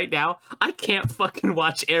now. I can't fucking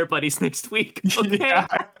watch Air Buddies next week. Okay, Yeah.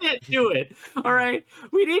 I can't do it. All right,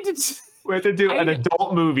 we need to We have to do an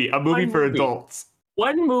adult movie, a movie One for movie. adults.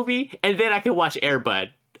 one movie, and then I can watch Air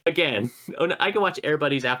Bud again. I can watch Air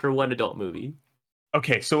Buddies after one adult movie.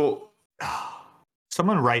 Okay, so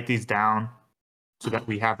someone write these down so that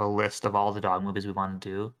we have a list of all the dog movies we want to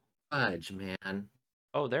do. Fudge, man.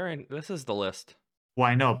 Oh, this is the list. Well,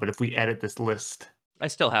 I know, but if we edit this list, I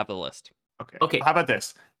still have the list. okay. Okay. How about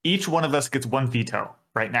this? Each one of us gets one veto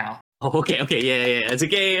right now, Oh, okay, yeah. It's a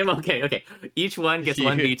game. Okay. Each one gets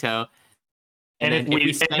one Yeah. veto. and then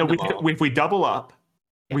if we double up,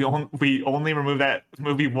 Yeah. we only remove that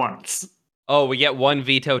movie once. Oh, we get one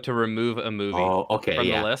veto to remove a movie. Oh, okay, from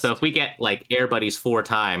the yeah. list? So if we get like Air Buddies 4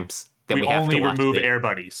 times, then we have only to watch remove it. Air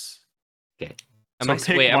Buddies. Okay. So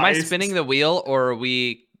pick Am I wisest. spinning the wheel or are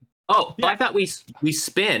we? Oh, Yeah. I thought we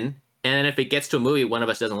spin, and then if it gets to a movie one of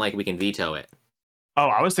us doesn't like, we can veto it. Oh,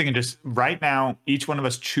 I was thinking just right now, each one of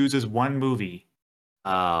us chooses one movie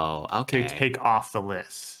Oh, to okay. take off the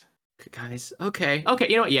list. Guys, okay.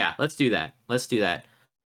 You know what? Yeah, let's do that.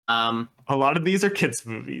 A lot of these are kids'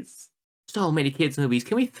 movies. So many kids movies.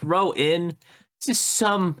 Can we throw in just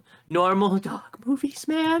some normal dog movies,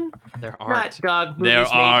 man? There Not aren't. dog movies There made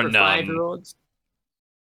are for none. 5-year-olds.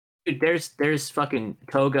 Dude, there's fucking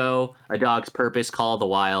Togo, A Dog's Purpose, Call of the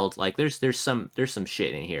Wild. Like there's some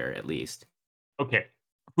shit in here at least. Okay.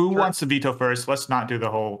 Who Sure. wants to veto first? Let's not do the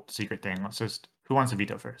whole secret thing. Let's just who wants to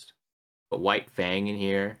veto first? But White Fang in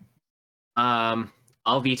here.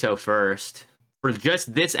 I'll veto first for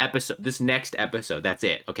just this episode, this next episode. That's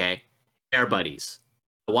it. Okay. Air Buddies.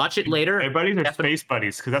 Watch it later. Everybody's are Definitely. space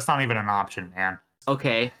buddies because that's not even an option, man.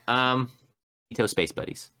 Okay. Veto Space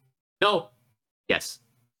Buddies. No. Yes.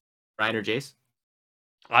 Ryan or Jace?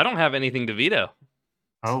 I don't have anything to veto.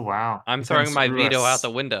 Oh wow. I'm You're throwing gonna my screw veto us. out the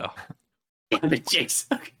window. Damn it, Jace.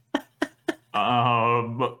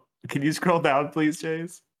 Can you scroll down, please,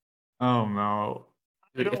 Jace? Oh no.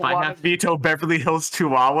 I Dude, don't if I want have to veto Beverly Hills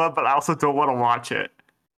Chihuahua, but I also don't want to watch it.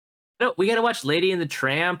 no, we gotta watch Lady and the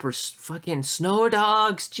Tramp or fucking Snow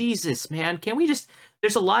Dogs. Jesus, man, can we just? There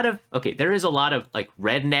is a lot of like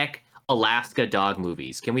redneck Alaska dog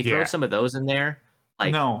movies. Can we throw Yeah. some of those in there?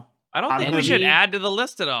 Like, No, I don't I'm think gonna we should be- add to the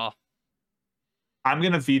list at all. I'm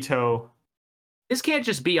gonna veto This can't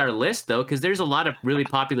just be our list, though, because there's a lot of really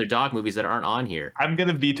popular dog movies that aren't on here. I'm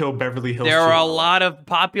gonna veto Beverly Hills. There are a Chihuahua. lot of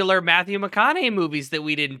popular Matthew McConaughey movies that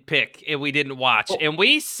we didn't pick and we didn't watch. Well, and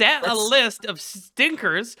we set a let's- list of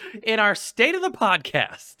stinkers in our state of the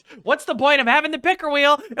podcast. What's the point of having the picker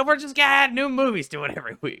wheel if we're just gonna add new movies to it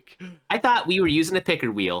every week? I thought we were using the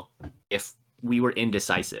picker wheel if we were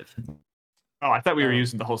indecisive. Oh, I thought we were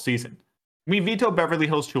using the whole season. We veto Beverly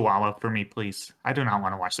Hills Chihuahua for me, please. I do not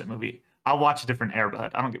want to watch that movie. I'll watch a different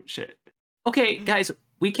Airbud. I don't give a shit. Okay, guys,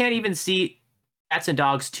 we can't even see Cats and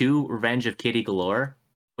Dogs 2: Revenge of Kitty Galore,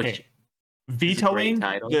 which Hey, vetoing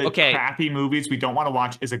title. the Okay. crappy movies we don't want to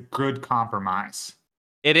watch is a good compromise.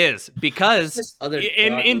 It is because This other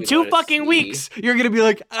in dog in movie 2 I wanna fucking see. weeks you're gonna be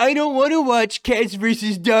like, I don't want to watch Cats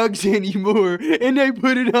versus Dogs anymore, and I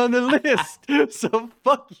put it on the list. So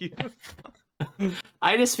fuck you.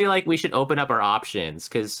 I just feel like we should open up our options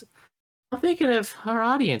because I'm thinking of our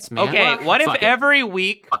audience, man. Okay, Well, what if fuck it. every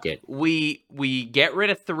week Fuck it. we get rid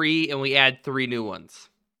of 3 and we add 3 new ones?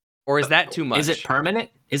 Or is that too much? Is it permanent?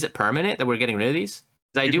 Is it permanent that we're getting rid of these?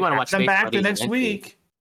 'Cause I do want to watch them Space back Puppies the next eventually. week.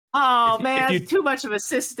 Oh If- man, if you- it's too much of a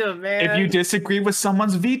system, man. If you disagree with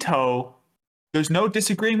someone's veto, there's no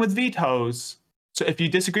disagreeing with vetoes. So if you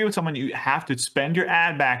disagree with someone, you have to spend your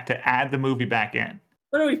ad back to add the movie back in.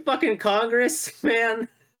 What are we, fucking Congress, man?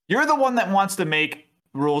 You're the one that wants to make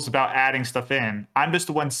rules about adding stuff in. I'm just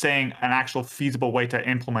the one saying an actual feasible way to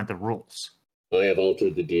implement the rules. I have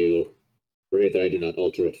altered the deal. Pray that I do not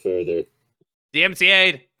alter it further.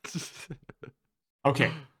 DMCA'd.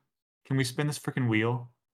 Okay. Can we spin this freaking wheel?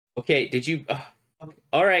 Okay, did you?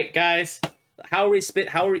 All right, guys. How are we spin?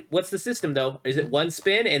 What's the system though? Is it one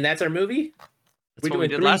spin and that's our movie? That's We're what we doing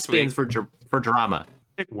did 3 last spins week. for drama.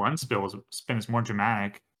 I think one spin is more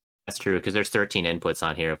dramatic. That's true because there's 13 inputs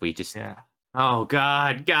on here. If we just Yeah. Oh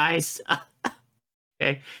God, guys.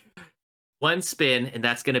 Okay. One spin, and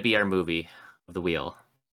that's gonna be our movie of the wheel.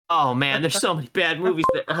 Oh man, there's so many bad movies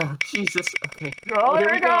that oh Jesus. Okay. Oh,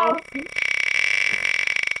 here there we we go.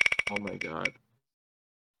 Oh my God.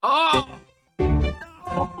 Oh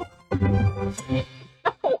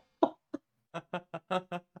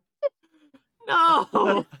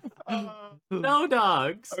no. No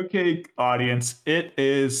dogs. Okay, audience. It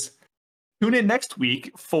is tune in next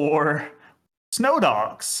week for Snow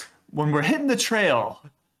Dogs when we're hitting the trail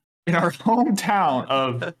in our hometown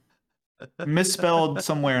of misspelled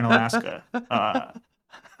somewhere in Alaska. I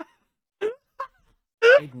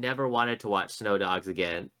never wanted to watch Snow Dogs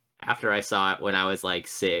again after I saw it when I was like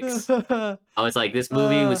 6. I was like, this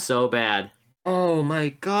movie was so bad. Oh my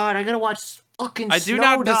God, I gotta watch fucking I do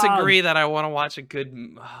Snow not Dogs. disagree that I want to watch a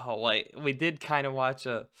good. Oh, like we did kind of watch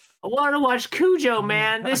a. I want to watch Cujo,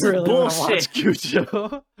 man. This I is really wanna bullshit. watch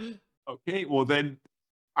Cujo. Okay, well then,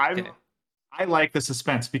 Okay. I like the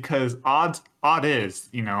suspense because odds are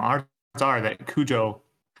that Cujo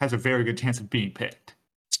has a very good chance of being picked,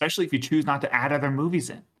 especially if you choose not to add other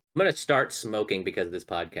movies in. I'm gonna start smoking because of this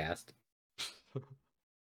podcast.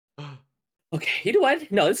 Okay, you know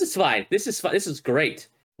what? No, this is fine. This is fine. This is great.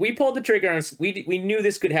 We pulled the trigger on. We knew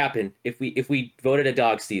this could happen if we voted a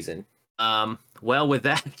dog season. Well, with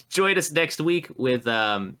that, join us next week with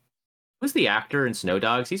who's the actor in Snow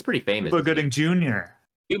Dogs? He's pretty famous. Cuba Gooding Jr.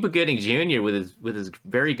 Cuba Gooding Jr. with his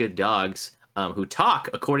very good dogs, who talk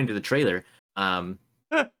according to the trailer.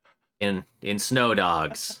 In Snow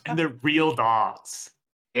Dogs. And they're real dogs.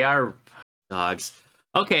 They are dogs.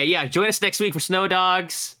 Okay, yeah, join us next week for Snow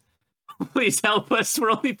Dogs. Please help us.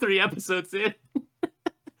 We're only 3 episodes in.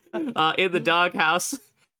 In the doghouse.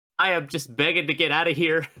 I am just begging to get out of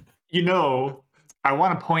here. You know, I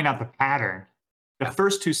want to point out the pattern. The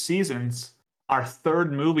first 2 seasons, our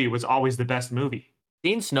third movie was always the best movie.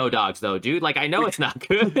 Seen Snow Dogs though, dude. Like I know it's not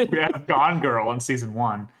good. We had Gone Girl in season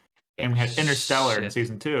 1, and we had Interstellar in Shit.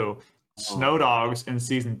 season 2, Snow Dogs in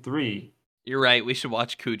season 3. You're right. We should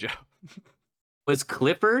watch Cujo. Was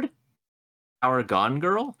Clifford our Gone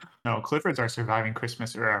Girl? No, Clifford's our surviving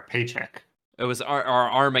Christmas or our paycheck. It was our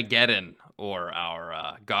Armageddon or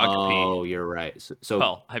our Gogpy. Oh, you're right. So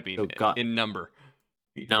Well, I mean, so Go- in number.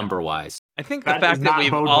 number wise. I think the That does fact that not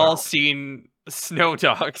we've bode all well. seen Snow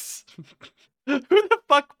Dogs. Who the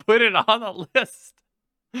fuck put it on the list?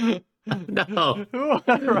 No.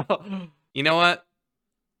 You know what?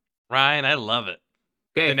 Ryan, I love it.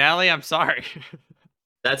 Okay, Finale, I'm sorry.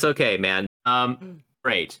 that's okay, man.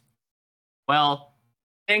 Great. Well,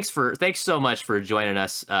 thanks so much for joining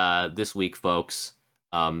us this week, folks.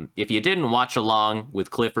 If you didn't watch along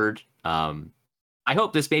with Clifford, I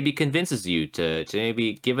hope this maybe convinces you to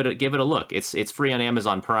maybe give it a look. It's free on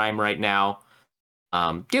Amazon Prime right now.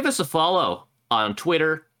 Give us a follow on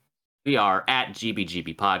Twitter. We are at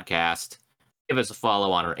GBGB Podcast. Give us a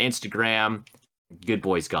follow on our Instagram, Good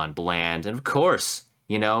Boys Gone Bland. And of course,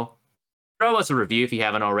 throw us a review if you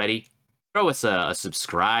haven't already. Throw us a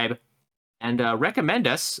subscribe. And recommend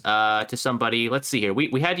us to somebody. Let's see here.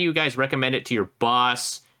 We had you guys recommend it to your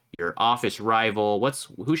boss, your office rival.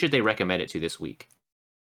 Who should they recommend it to this week?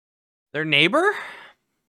 Their neighbor?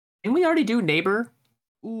 Didn't we already do neighbor?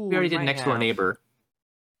 Ooh, We already did next door neighbor.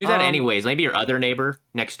 Do that anyways. Maybe your other neighbor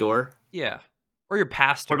next door. Yeah. Or your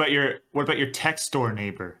pastor. What about your text door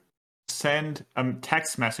neighbor? Send a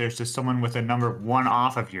text message to someone with a number 1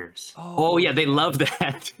 off of yours. Oh yeah, they love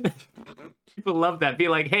that. People love that. Be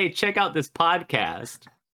like, hey, check out this podcast.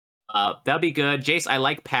 That'd be good. Jace, I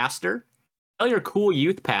like pastor. Tell your cool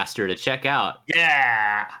youth pastor to check out.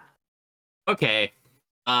 Yeah. Okay.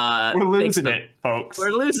 We're losing it, folks.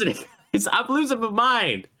 We're losing it. I'm losing my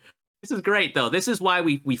mind. This is great though. This is why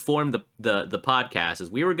we formed the podcast. Is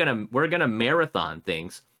we're gonna marathon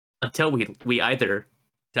things until we either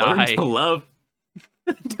learn Die. to love.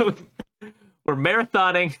 We're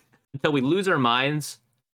marathoning until we lose our minds,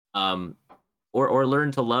 or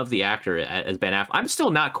learn to love the actor as Ben Affleck. I'm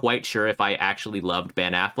still not quite sure if I actually loved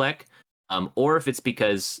Ben Affleck, or if it's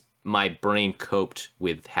because my brain coped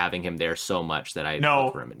with having him there so much that I No,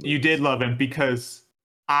 for him in you movies. did love him because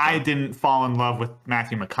I didn't fall in love with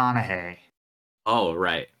Matthew McConaughey, Oh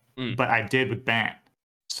right. but I did with Ben.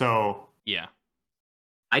 So Yeah.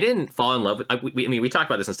 I didn't fall in love with. We talked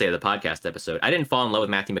about this in State of the Podcast episode. I didn't fall in love with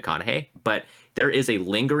Matthew McConaughey, but there is a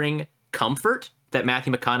lingering comfort that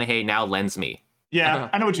Matthew McConaughey now lends me. yeah,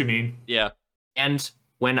 I know what you mean. Yeah. And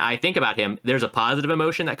when I think about him, there's a positive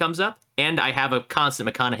emotion that comes up, and I have a constant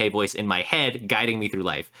McConaughey voice in my head guiding me through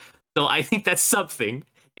life. So I think that's something.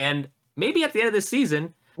 And maybe at the end of this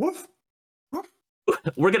season, Woof.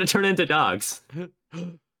 we're gonna turn into dogs,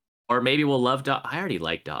 or maybe we'll love dogs. I already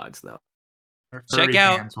like dogs though. Our Check furry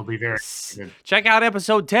out- fans will be very excited. Check out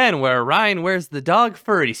episode 10 where Ryan wears the dog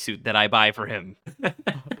furry suit that I buy for him.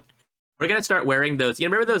 We're gonna start wearing those. You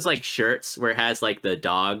remember those like shirts where it has like the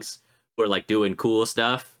dogs who are like doing cool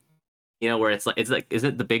stuff? Where it's like is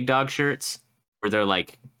it the big dog shirts where they're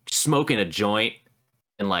like smoking a joint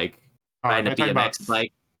and like riding a they're talking BMX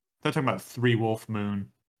bike? They're talking about 3 Wolf Moon.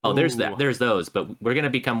 Oh, there's Ooh. there's those, but we're gonna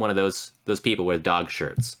become one of those people with dog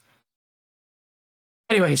shirts.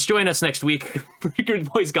 Anyways, join us next week for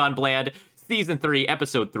Good Boys Gone Bland, Season 3,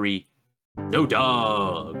 Episode 3. No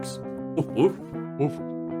dogs. Woof, woof. Woof.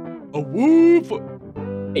 A woof.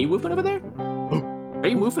 Are you woofing over there? Are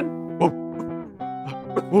you woofing?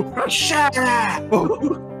 Woof. Shut up!